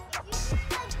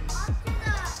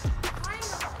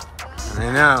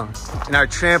 I know. And our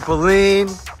trampoline.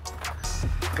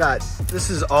 God, this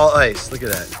is all ice. Look at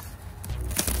that.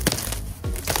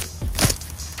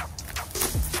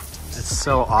 That's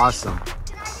so awesome.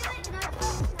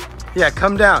 Yeah,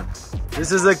 come down.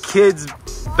 This is a kid's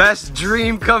best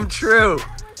dream come true.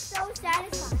 So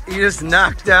satisfying. You just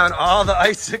knocked down all the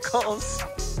icicles.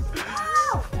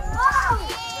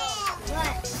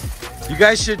 What? You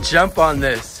guys should jump on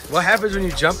this. What happens when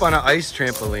you jump on an ice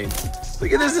trampoline?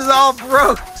 Look at this, is all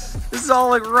broke. This is all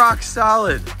like rock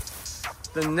solid.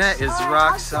 The net is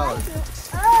rock solid.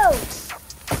 Oh.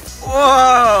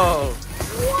 Whoa!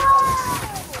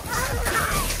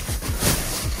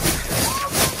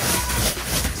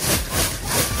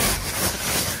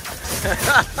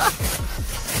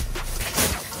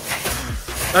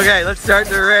 Okay, let's start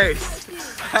the race.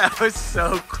 That was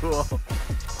so cool. All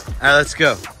right, let's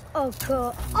go. Oh,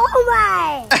 cool. Oh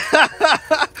my!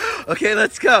 Okay,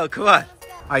 let's go. Come on. All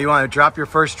right, you want to drop your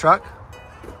first truck?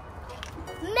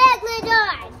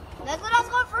 Megalodon! Megalodon's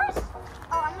going first?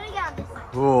 Oh, I'm gonna get on this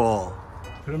side. Cool.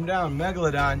 Put him down,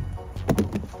 Megalodon.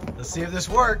 Let's see if this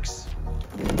works.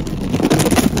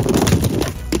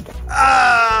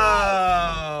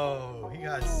 Oh! He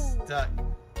got stuck.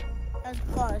 That was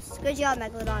close. Good job,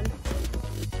 Megalodon.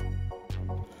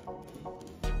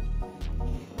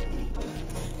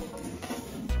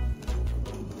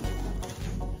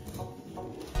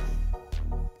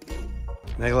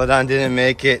 Megalodon didn't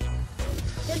make it.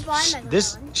 Goodbye, Megalodon.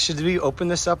 This, should we open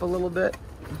this up a little bit?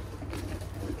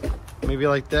 Maybe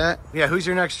like that? Yeah, who's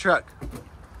your next truck?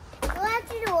 Do I have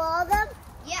to do all of them?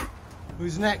 Yeah.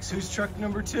 Who's next? Who's truck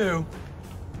number 2?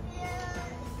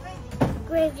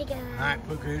 Gravedigger. All right,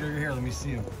 put Gravedigger here. Let me see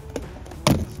him.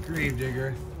 This is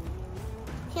Gravedigger.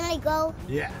 Can I go?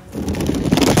 Yeah.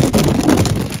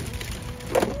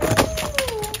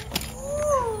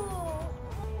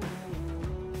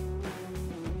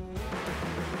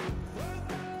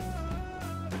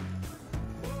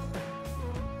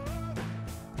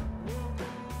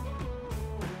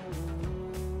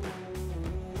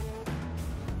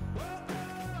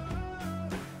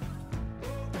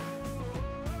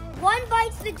 One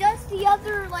bites the dust, the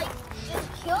other like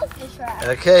just kills the trash.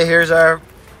 Okay, here's our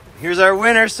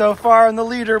winner so far on the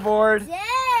leaderboard.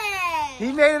 Yeah.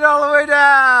 He made it all the way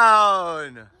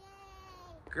down.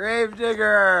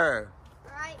 Gravedigger.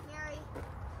 All right, Mary.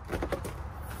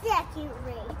 Second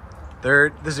race.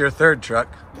 Third. This is your third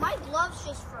truck. My gloves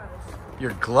just froze.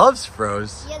 Your gloves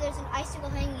froze. Yeah, there's an icicle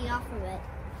hanging off of it.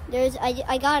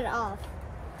 I got it off.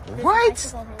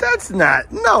 What? That's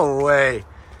not. No way.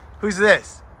 Who's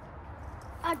this?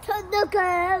 I took the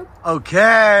girl.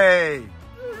 Okay.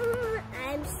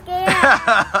 I'm scared.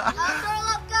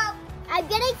 I'm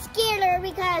getting scared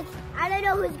because I don't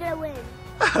know who's gonna win.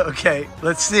 Okay,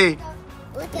 let's see.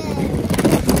 Look at it.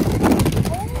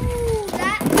 Oh,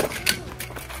 that.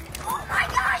 Oh my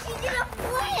gosh, you did a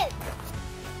flip.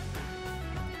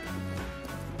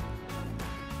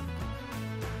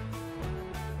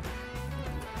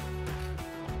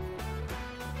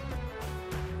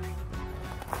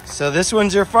 So this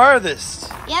one's your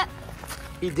farthest. Yep.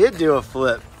 He did do a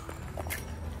flip.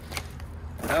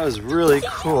 That was really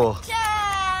cool.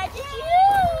 Dad, did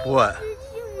you? What? Did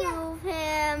you move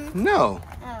him? No.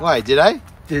 Oh. Why? Did I?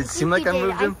 Did it seem like I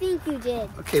moved him? I think you did.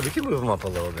 Okay, we can move him up a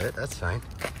little bit. That's fine.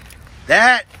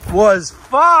 That was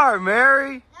far,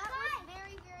 Mary. That was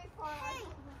very, very far. Hey,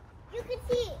 you can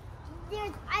see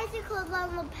there's icicles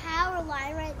on the power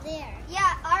line right there.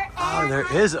 Yeah, our Oh, there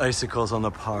is icicles on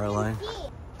the power line. See,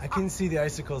 I can see the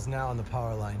icicles now on the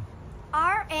power line.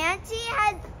 Our auntie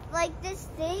had like this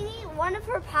thingy. One of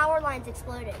her power lines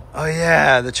exploded. Oh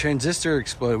yeah, the transistor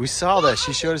exploded. We saw that.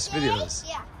 She showed us videos.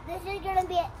 Yeah. this is gonna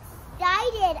be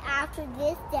excited after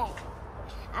this day.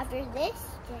 After this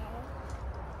day,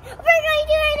 we're going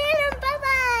to an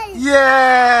bye-bye.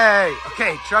 Yay!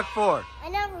 Okay, truck 4. I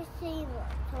never seen one,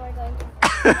 so we're going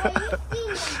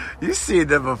to. You've seen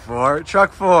them before.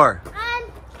 Truck 4.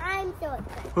 I'm so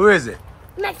excited. Who is it?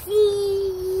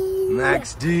 Maxine.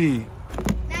 Max D.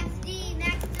 Max D,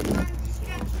 Max the One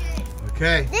Destruction.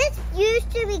 Okay. This used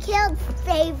to be Caleb's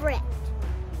favorite.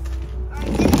 Alright,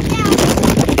 sit it down.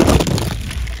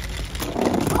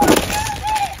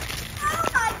 Oh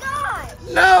my god!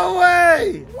 No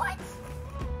way! What?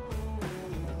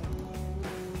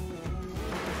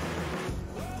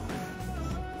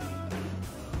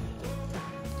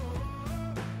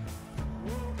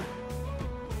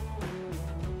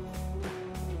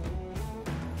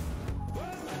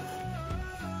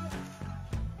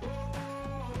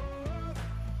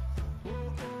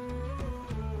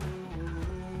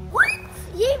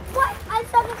 What? I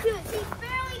saw the two. He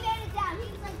barely made it down.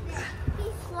 He was like this. He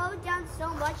slowed down so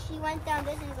much. He went down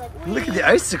this and he's like, Look at the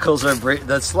icicles are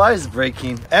the slide is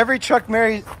breaking. Every truck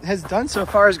Mary has done so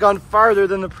far has gone farther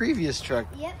than the previous truck.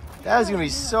 Yep. That is gonna be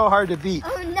so hard to beat.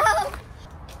 Oh no.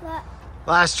 But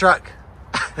Last truck.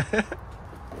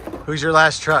 Who's your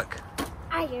last truck?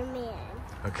 Iron Man.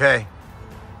 Okay.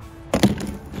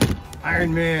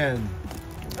 Iron Man.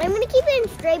 I'm gonna keep him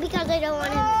straight because I don't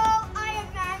want him. oh, Iron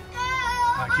Man,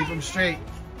 go! Keep him straight.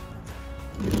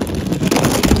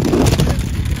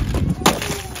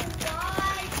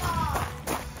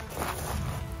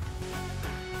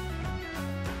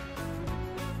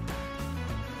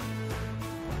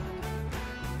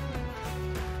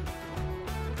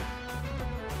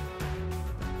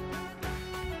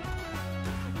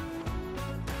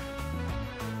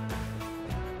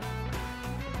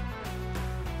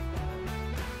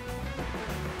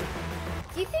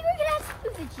 Do you think we're gonna have to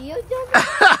move the geodome?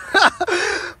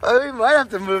 We might have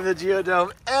to move the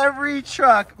geodome. Every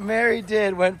truck Mary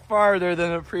did went farther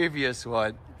than the previous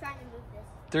one. I'm trying to move this.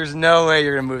 There's no way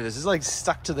you're gonna move this. It's like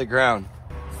stuck to the ground.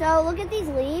 So look at these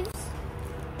leaves.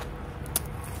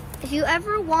 If you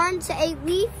ever want a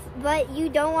leaf, but you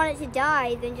don't want it to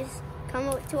die, then just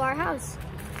come to our house.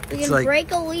 We It's can like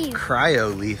break a leaf,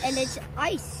 Cryo leaves. and it's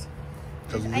ice.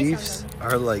 The There's ice on leaves them.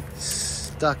 are like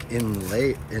stuck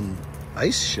in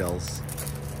ice shells.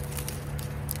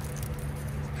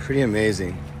 Pretty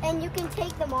amazing. And you can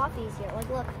take them off easier. Like,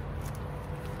 look.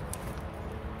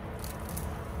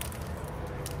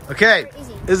 Okay, Super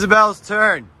easy. Isabel's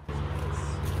turn.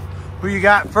 Who you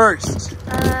got first?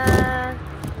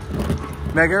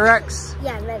 Mega Rex?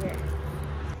 Yeah, Mega.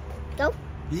 Go.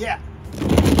 Yeah.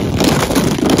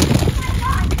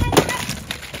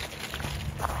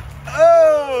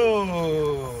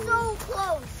 Oh! So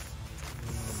close.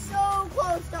 So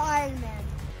close to Iron Man.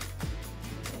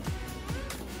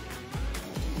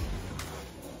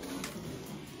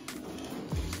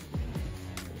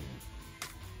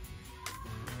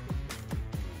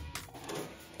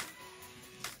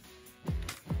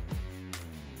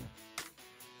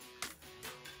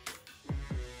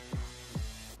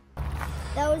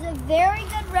 That was a very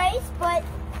good race, but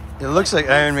It looks like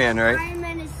Iron Man, right? Iron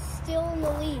Man is still in the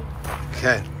lead.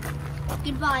 Okay,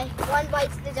 Goodbye. One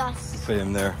bites the dust. put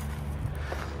him there.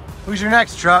 Who's your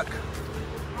next truck?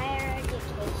 Higher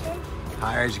education.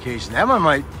 Higher Education. That one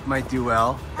might do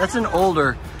well. That's an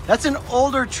older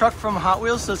truck from Hot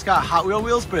Wheels, so it's got Hot Wheel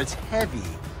wheels, but it's heavy.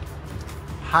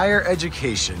 Higher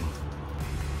Education.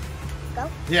 Go.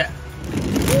 Yeah.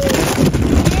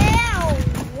 Yeah!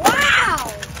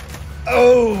 Wow!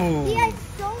 Oh! He has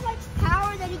so much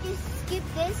power that he can skip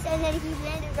this and then he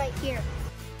landed right here.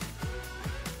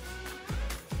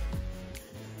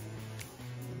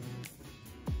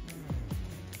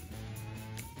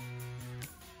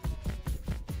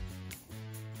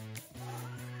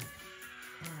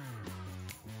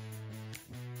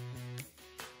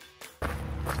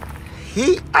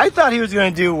 I thought he was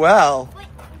gonna do well. But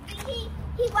he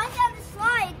went down the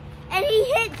slide and he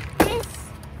hit this.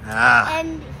 Ah.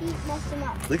 And he messed him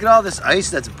up. Look at all this ice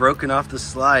that's broken off the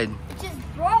slide. It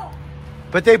just broke.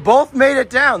 But they both made it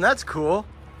down. That's cool.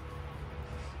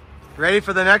 Ready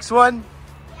for the next one?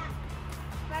 Yeah.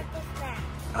 Practice that.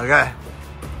 Okay.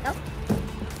 Nope.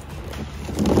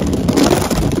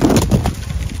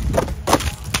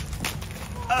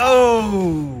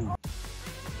 Oh!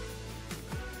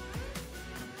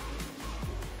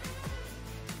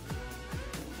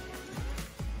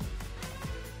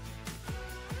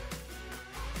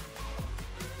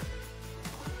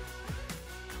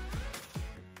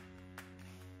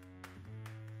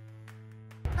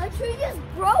 A tree just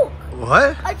broke.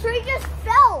 What? A tree just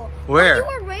fell. Where?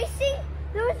 When you were racing,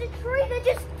 there was a tree that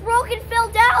just broke and fell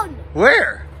down.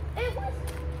 Where? It was.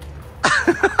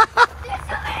 There's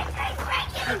so many trees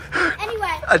breaking.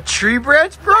 Anyway. A tree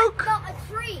branch broke? No, a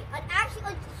tree.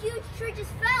 Actually, a huge tree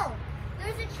just fell.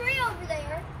 There's a tree over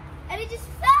there, and it just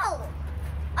fell.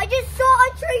 I just saw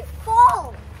a tree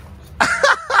fall.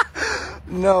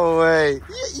 No way.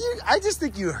 I just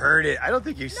think you heard it. I don't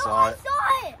think you saw it. I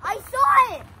saw it. I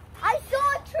saw it. I saw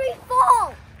a tree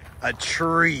fall. A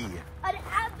tree. I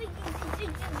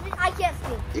can't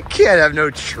speak. You can't have no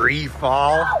tree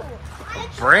fall. No, A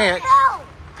branch. I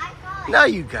saw it. Now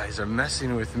you guys are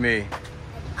messing with me.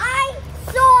 I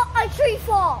saw a tree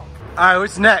fall. All right,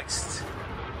 what's next?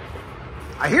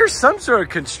 I hear some sort of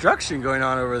construction going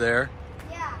on over there.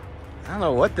 Yeah. I don't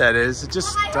know what that is. It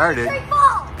just I heard started. a tree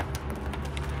fall.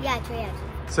 Yeah, tree action.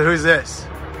 So who's this?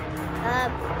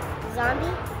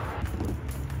 Zombie?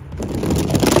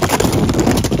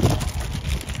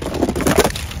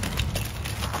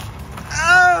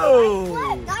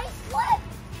 Oh! Nice flip.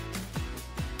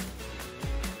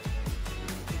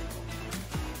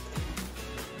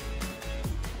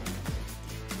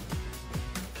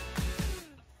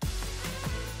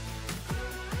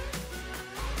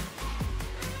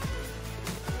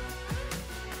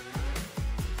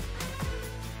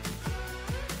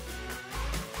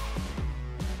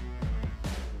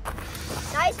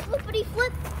 Nice flippity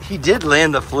flip. He did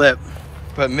land the flip.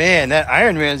 But man, that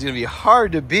Iron Man's gonna be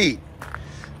hard to beat.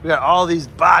 We got all these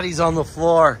bodies on the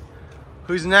floor.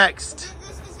 Who's next?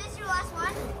 Is this your last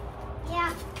one?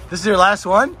 Yeah. This is your last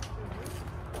one?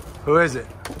 Who is it?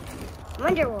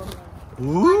 Wonder Woman.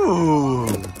 Ooh.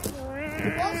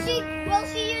 Will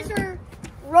she use her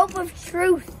rope of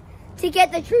truth to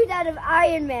get the truth out of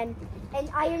Iron Man? And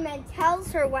Iron Man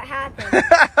tells her what happened.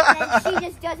 And she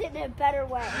just does it in a better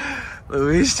way.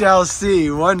 We shall see.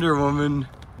 Wonder Woman.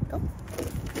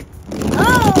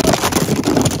 Oh!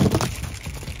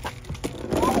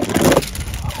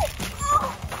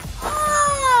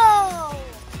 Oh!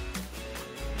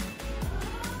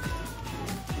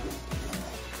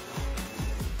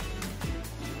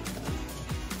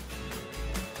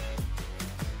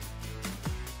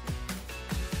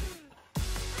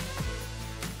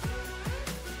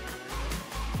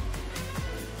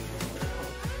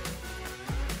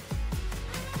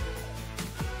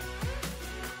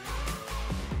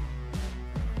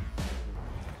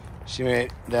 She made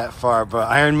it that far, but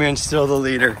Iron Man's still the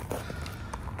leader.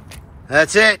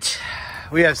 That's it.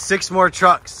 We have 6 more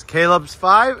trucks. Caleb's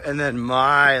 5, and then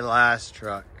my last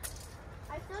truck.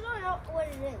 I still don't know what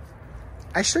it is.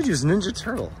 I showed you his Ninja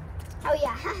Turtle. Oh,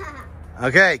 yeah.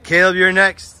 Okay, Caleb, you're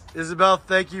next. Isabel,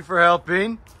 thank you for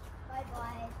helping.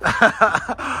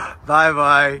 Bye-bye.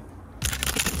 Bye-bye.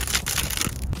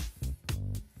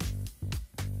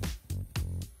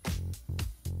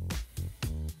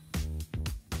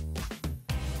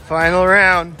 Final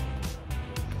round.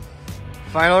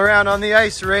 Final round on the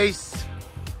ice race.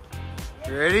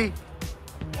 You ready?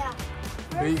 Yeah.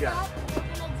 Who you got? First up,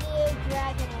 we're gonna do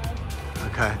Dragon Egg.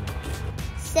 Okay.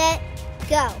 Set,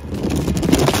 go.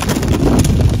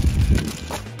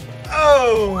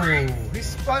 Oh, he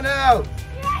spun out.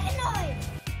 Dragonoid!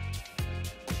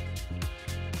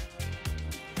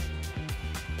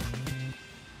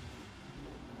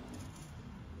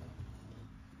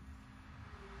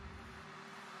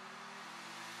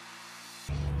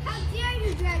 How dare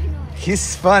you, Dragonoid? He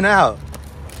spun out.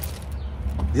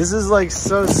 This is like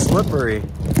so slippery.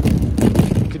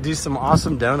 Could do some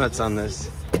awesome donuts on this.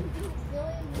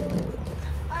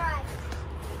 Alright.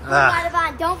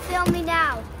 Ah, Don't film me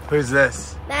now. who's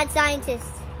this? Mad scientist.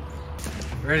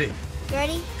 Ready?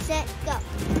 Ready, set, go.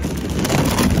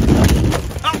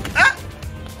 Oh, ah!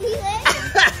 He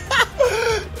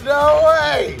landed. No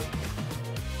way!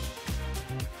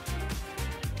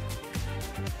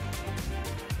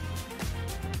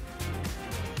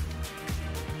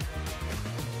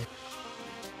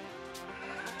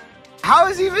 How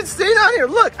is he even staying on here?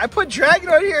 Look, I put Dragon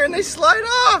on here and they slide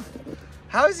off.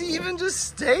 How is he even just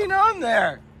staying on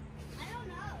there? I don't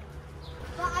know.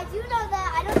 do know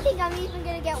that. I don't think I'm even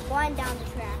gonna get one down the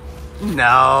track.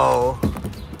 No.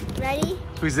 Ready?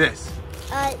 Who's this?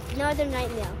 Northern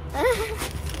Nightmare.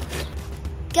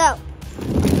 Go.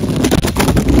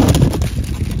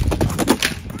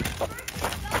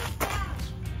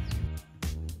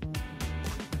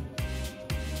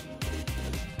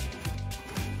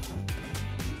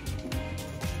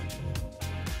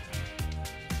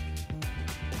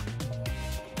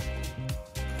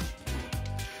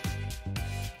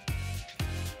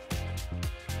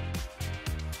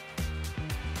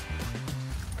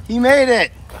 He made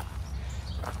it.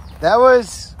 That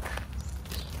was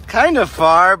kind of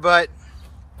far, but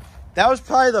that was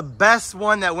probably the best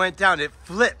one that went down. It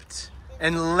flipped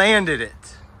and landed it.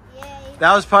 Yay.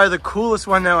 That was probably the coolest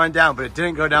one that went down, but it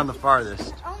didn't go down the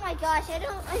farthest. Oh my gosh, I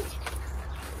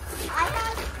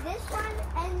have this one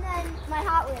and then my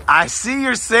Hot Wheels. I see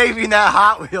you're saving that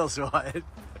Hot Wheels one.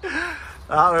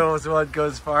 Hot Wheels one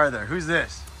goes farther. Who's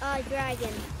this?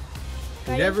 Dragon.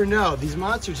 You never know. These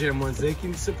Monster Jam ones, they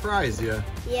can surprise you.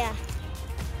 Yeah.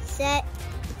 Set.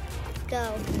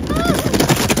 Go.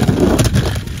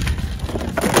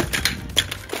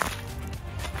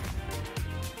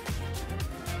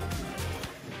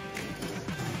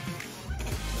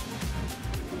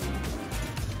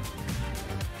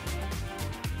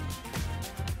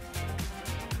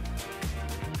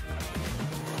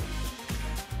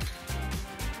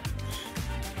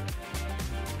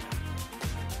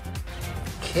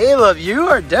 Caleb, you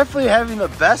are definitely having the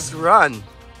best run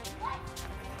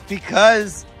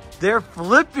because they're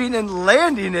flipping and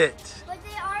landing it. But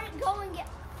they aren't going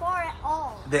far at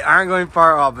all. They aren't going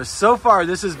far at all, but so far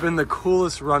this has been the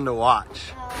coolest run to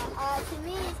watch. To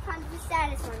me, it's kind of the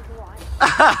saddest one to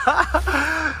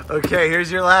watch. Okay,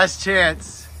 here's your last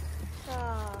chance.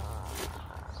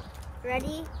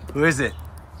 Ready? Who is it?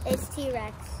 It's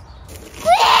T-Rex.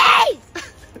 Please!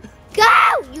 Go!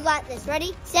 You got this.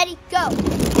 Ready, steady, go.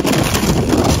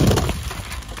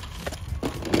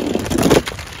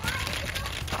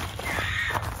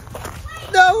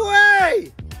 No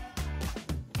way!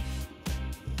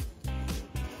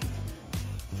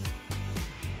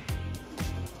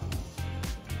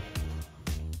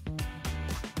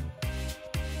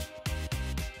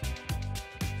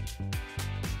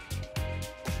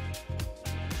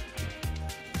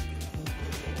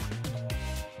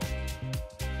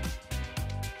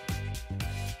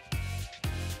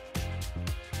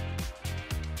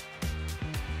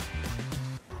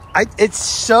 It's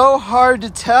so hard to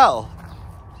tell.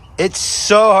 It's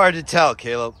so hard to tell,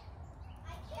 Caleb.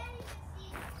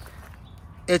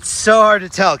 It's so hard to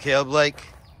tell, Caleb. Like,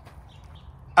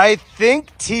 I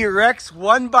think T-Rex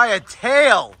won by a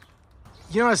tail.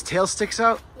 You know his tail sticks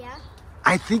out? Yeah.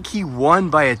 I think he won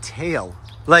by a tail.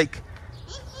 Like,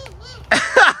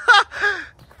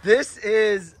 this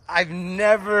is, I've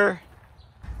never...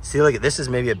 See, look, this is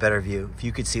maybe a better view. If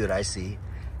you could see what I see.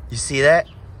 You see that?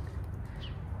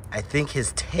 I think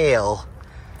his tail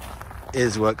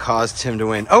is what caused him to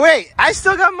win. Oh, wait, I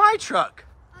still got my truck.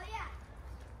 Oh, yeah.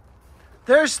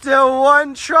 There's still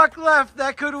one truck left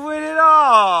that could win it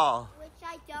all. Which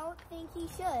I don't think he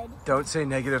should. Don't say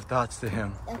negative thoughts to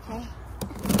him. Okay.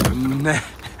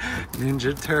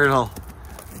 Ninja Turtle.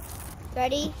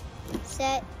 Ready,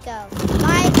 set, go.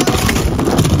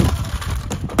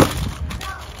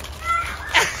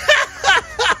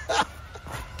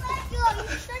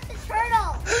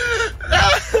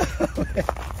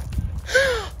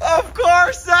 Of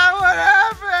course that would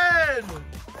happen!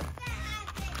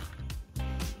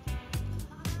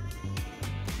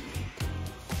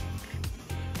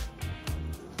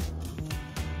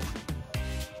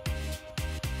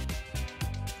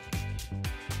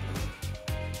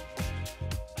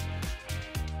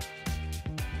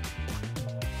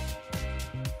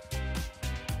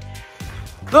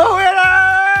 The